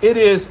 It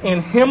is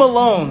in Him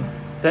alone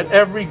that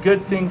every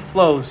good thing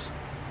flows.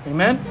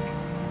 Amen?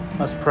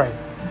 Let's pray.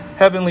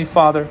 Heavenly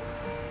Father,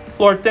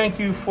 Lord, thank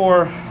you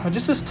for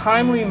just this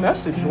timely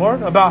message,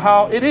 Lord, about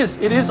how it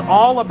is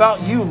all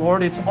about you,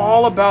 Lord. It's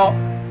all about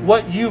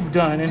what you've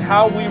done and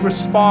how we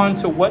respond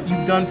to what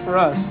you've done for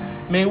us.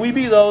 May we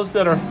be those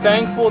that are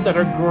thankful, that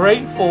are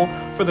grateful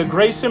for the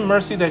grace and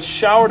mercy that's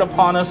showered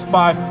upon us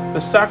by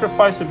the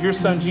sacrifice of your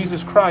Son,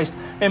 Jesus Christ.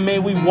 And may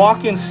we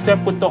walk in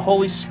step with the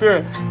Holy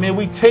Spirit. May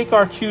we take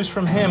our cues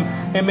from Him.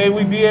 And may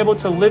we be able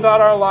to live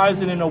out our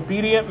lives in an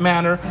obedient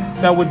manner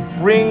that would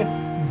bring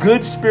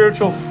good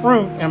spiritual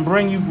fruit and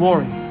bring you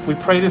glory. We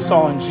pray this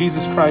all in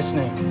Jesus Christ's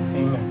name.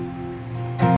 Amen.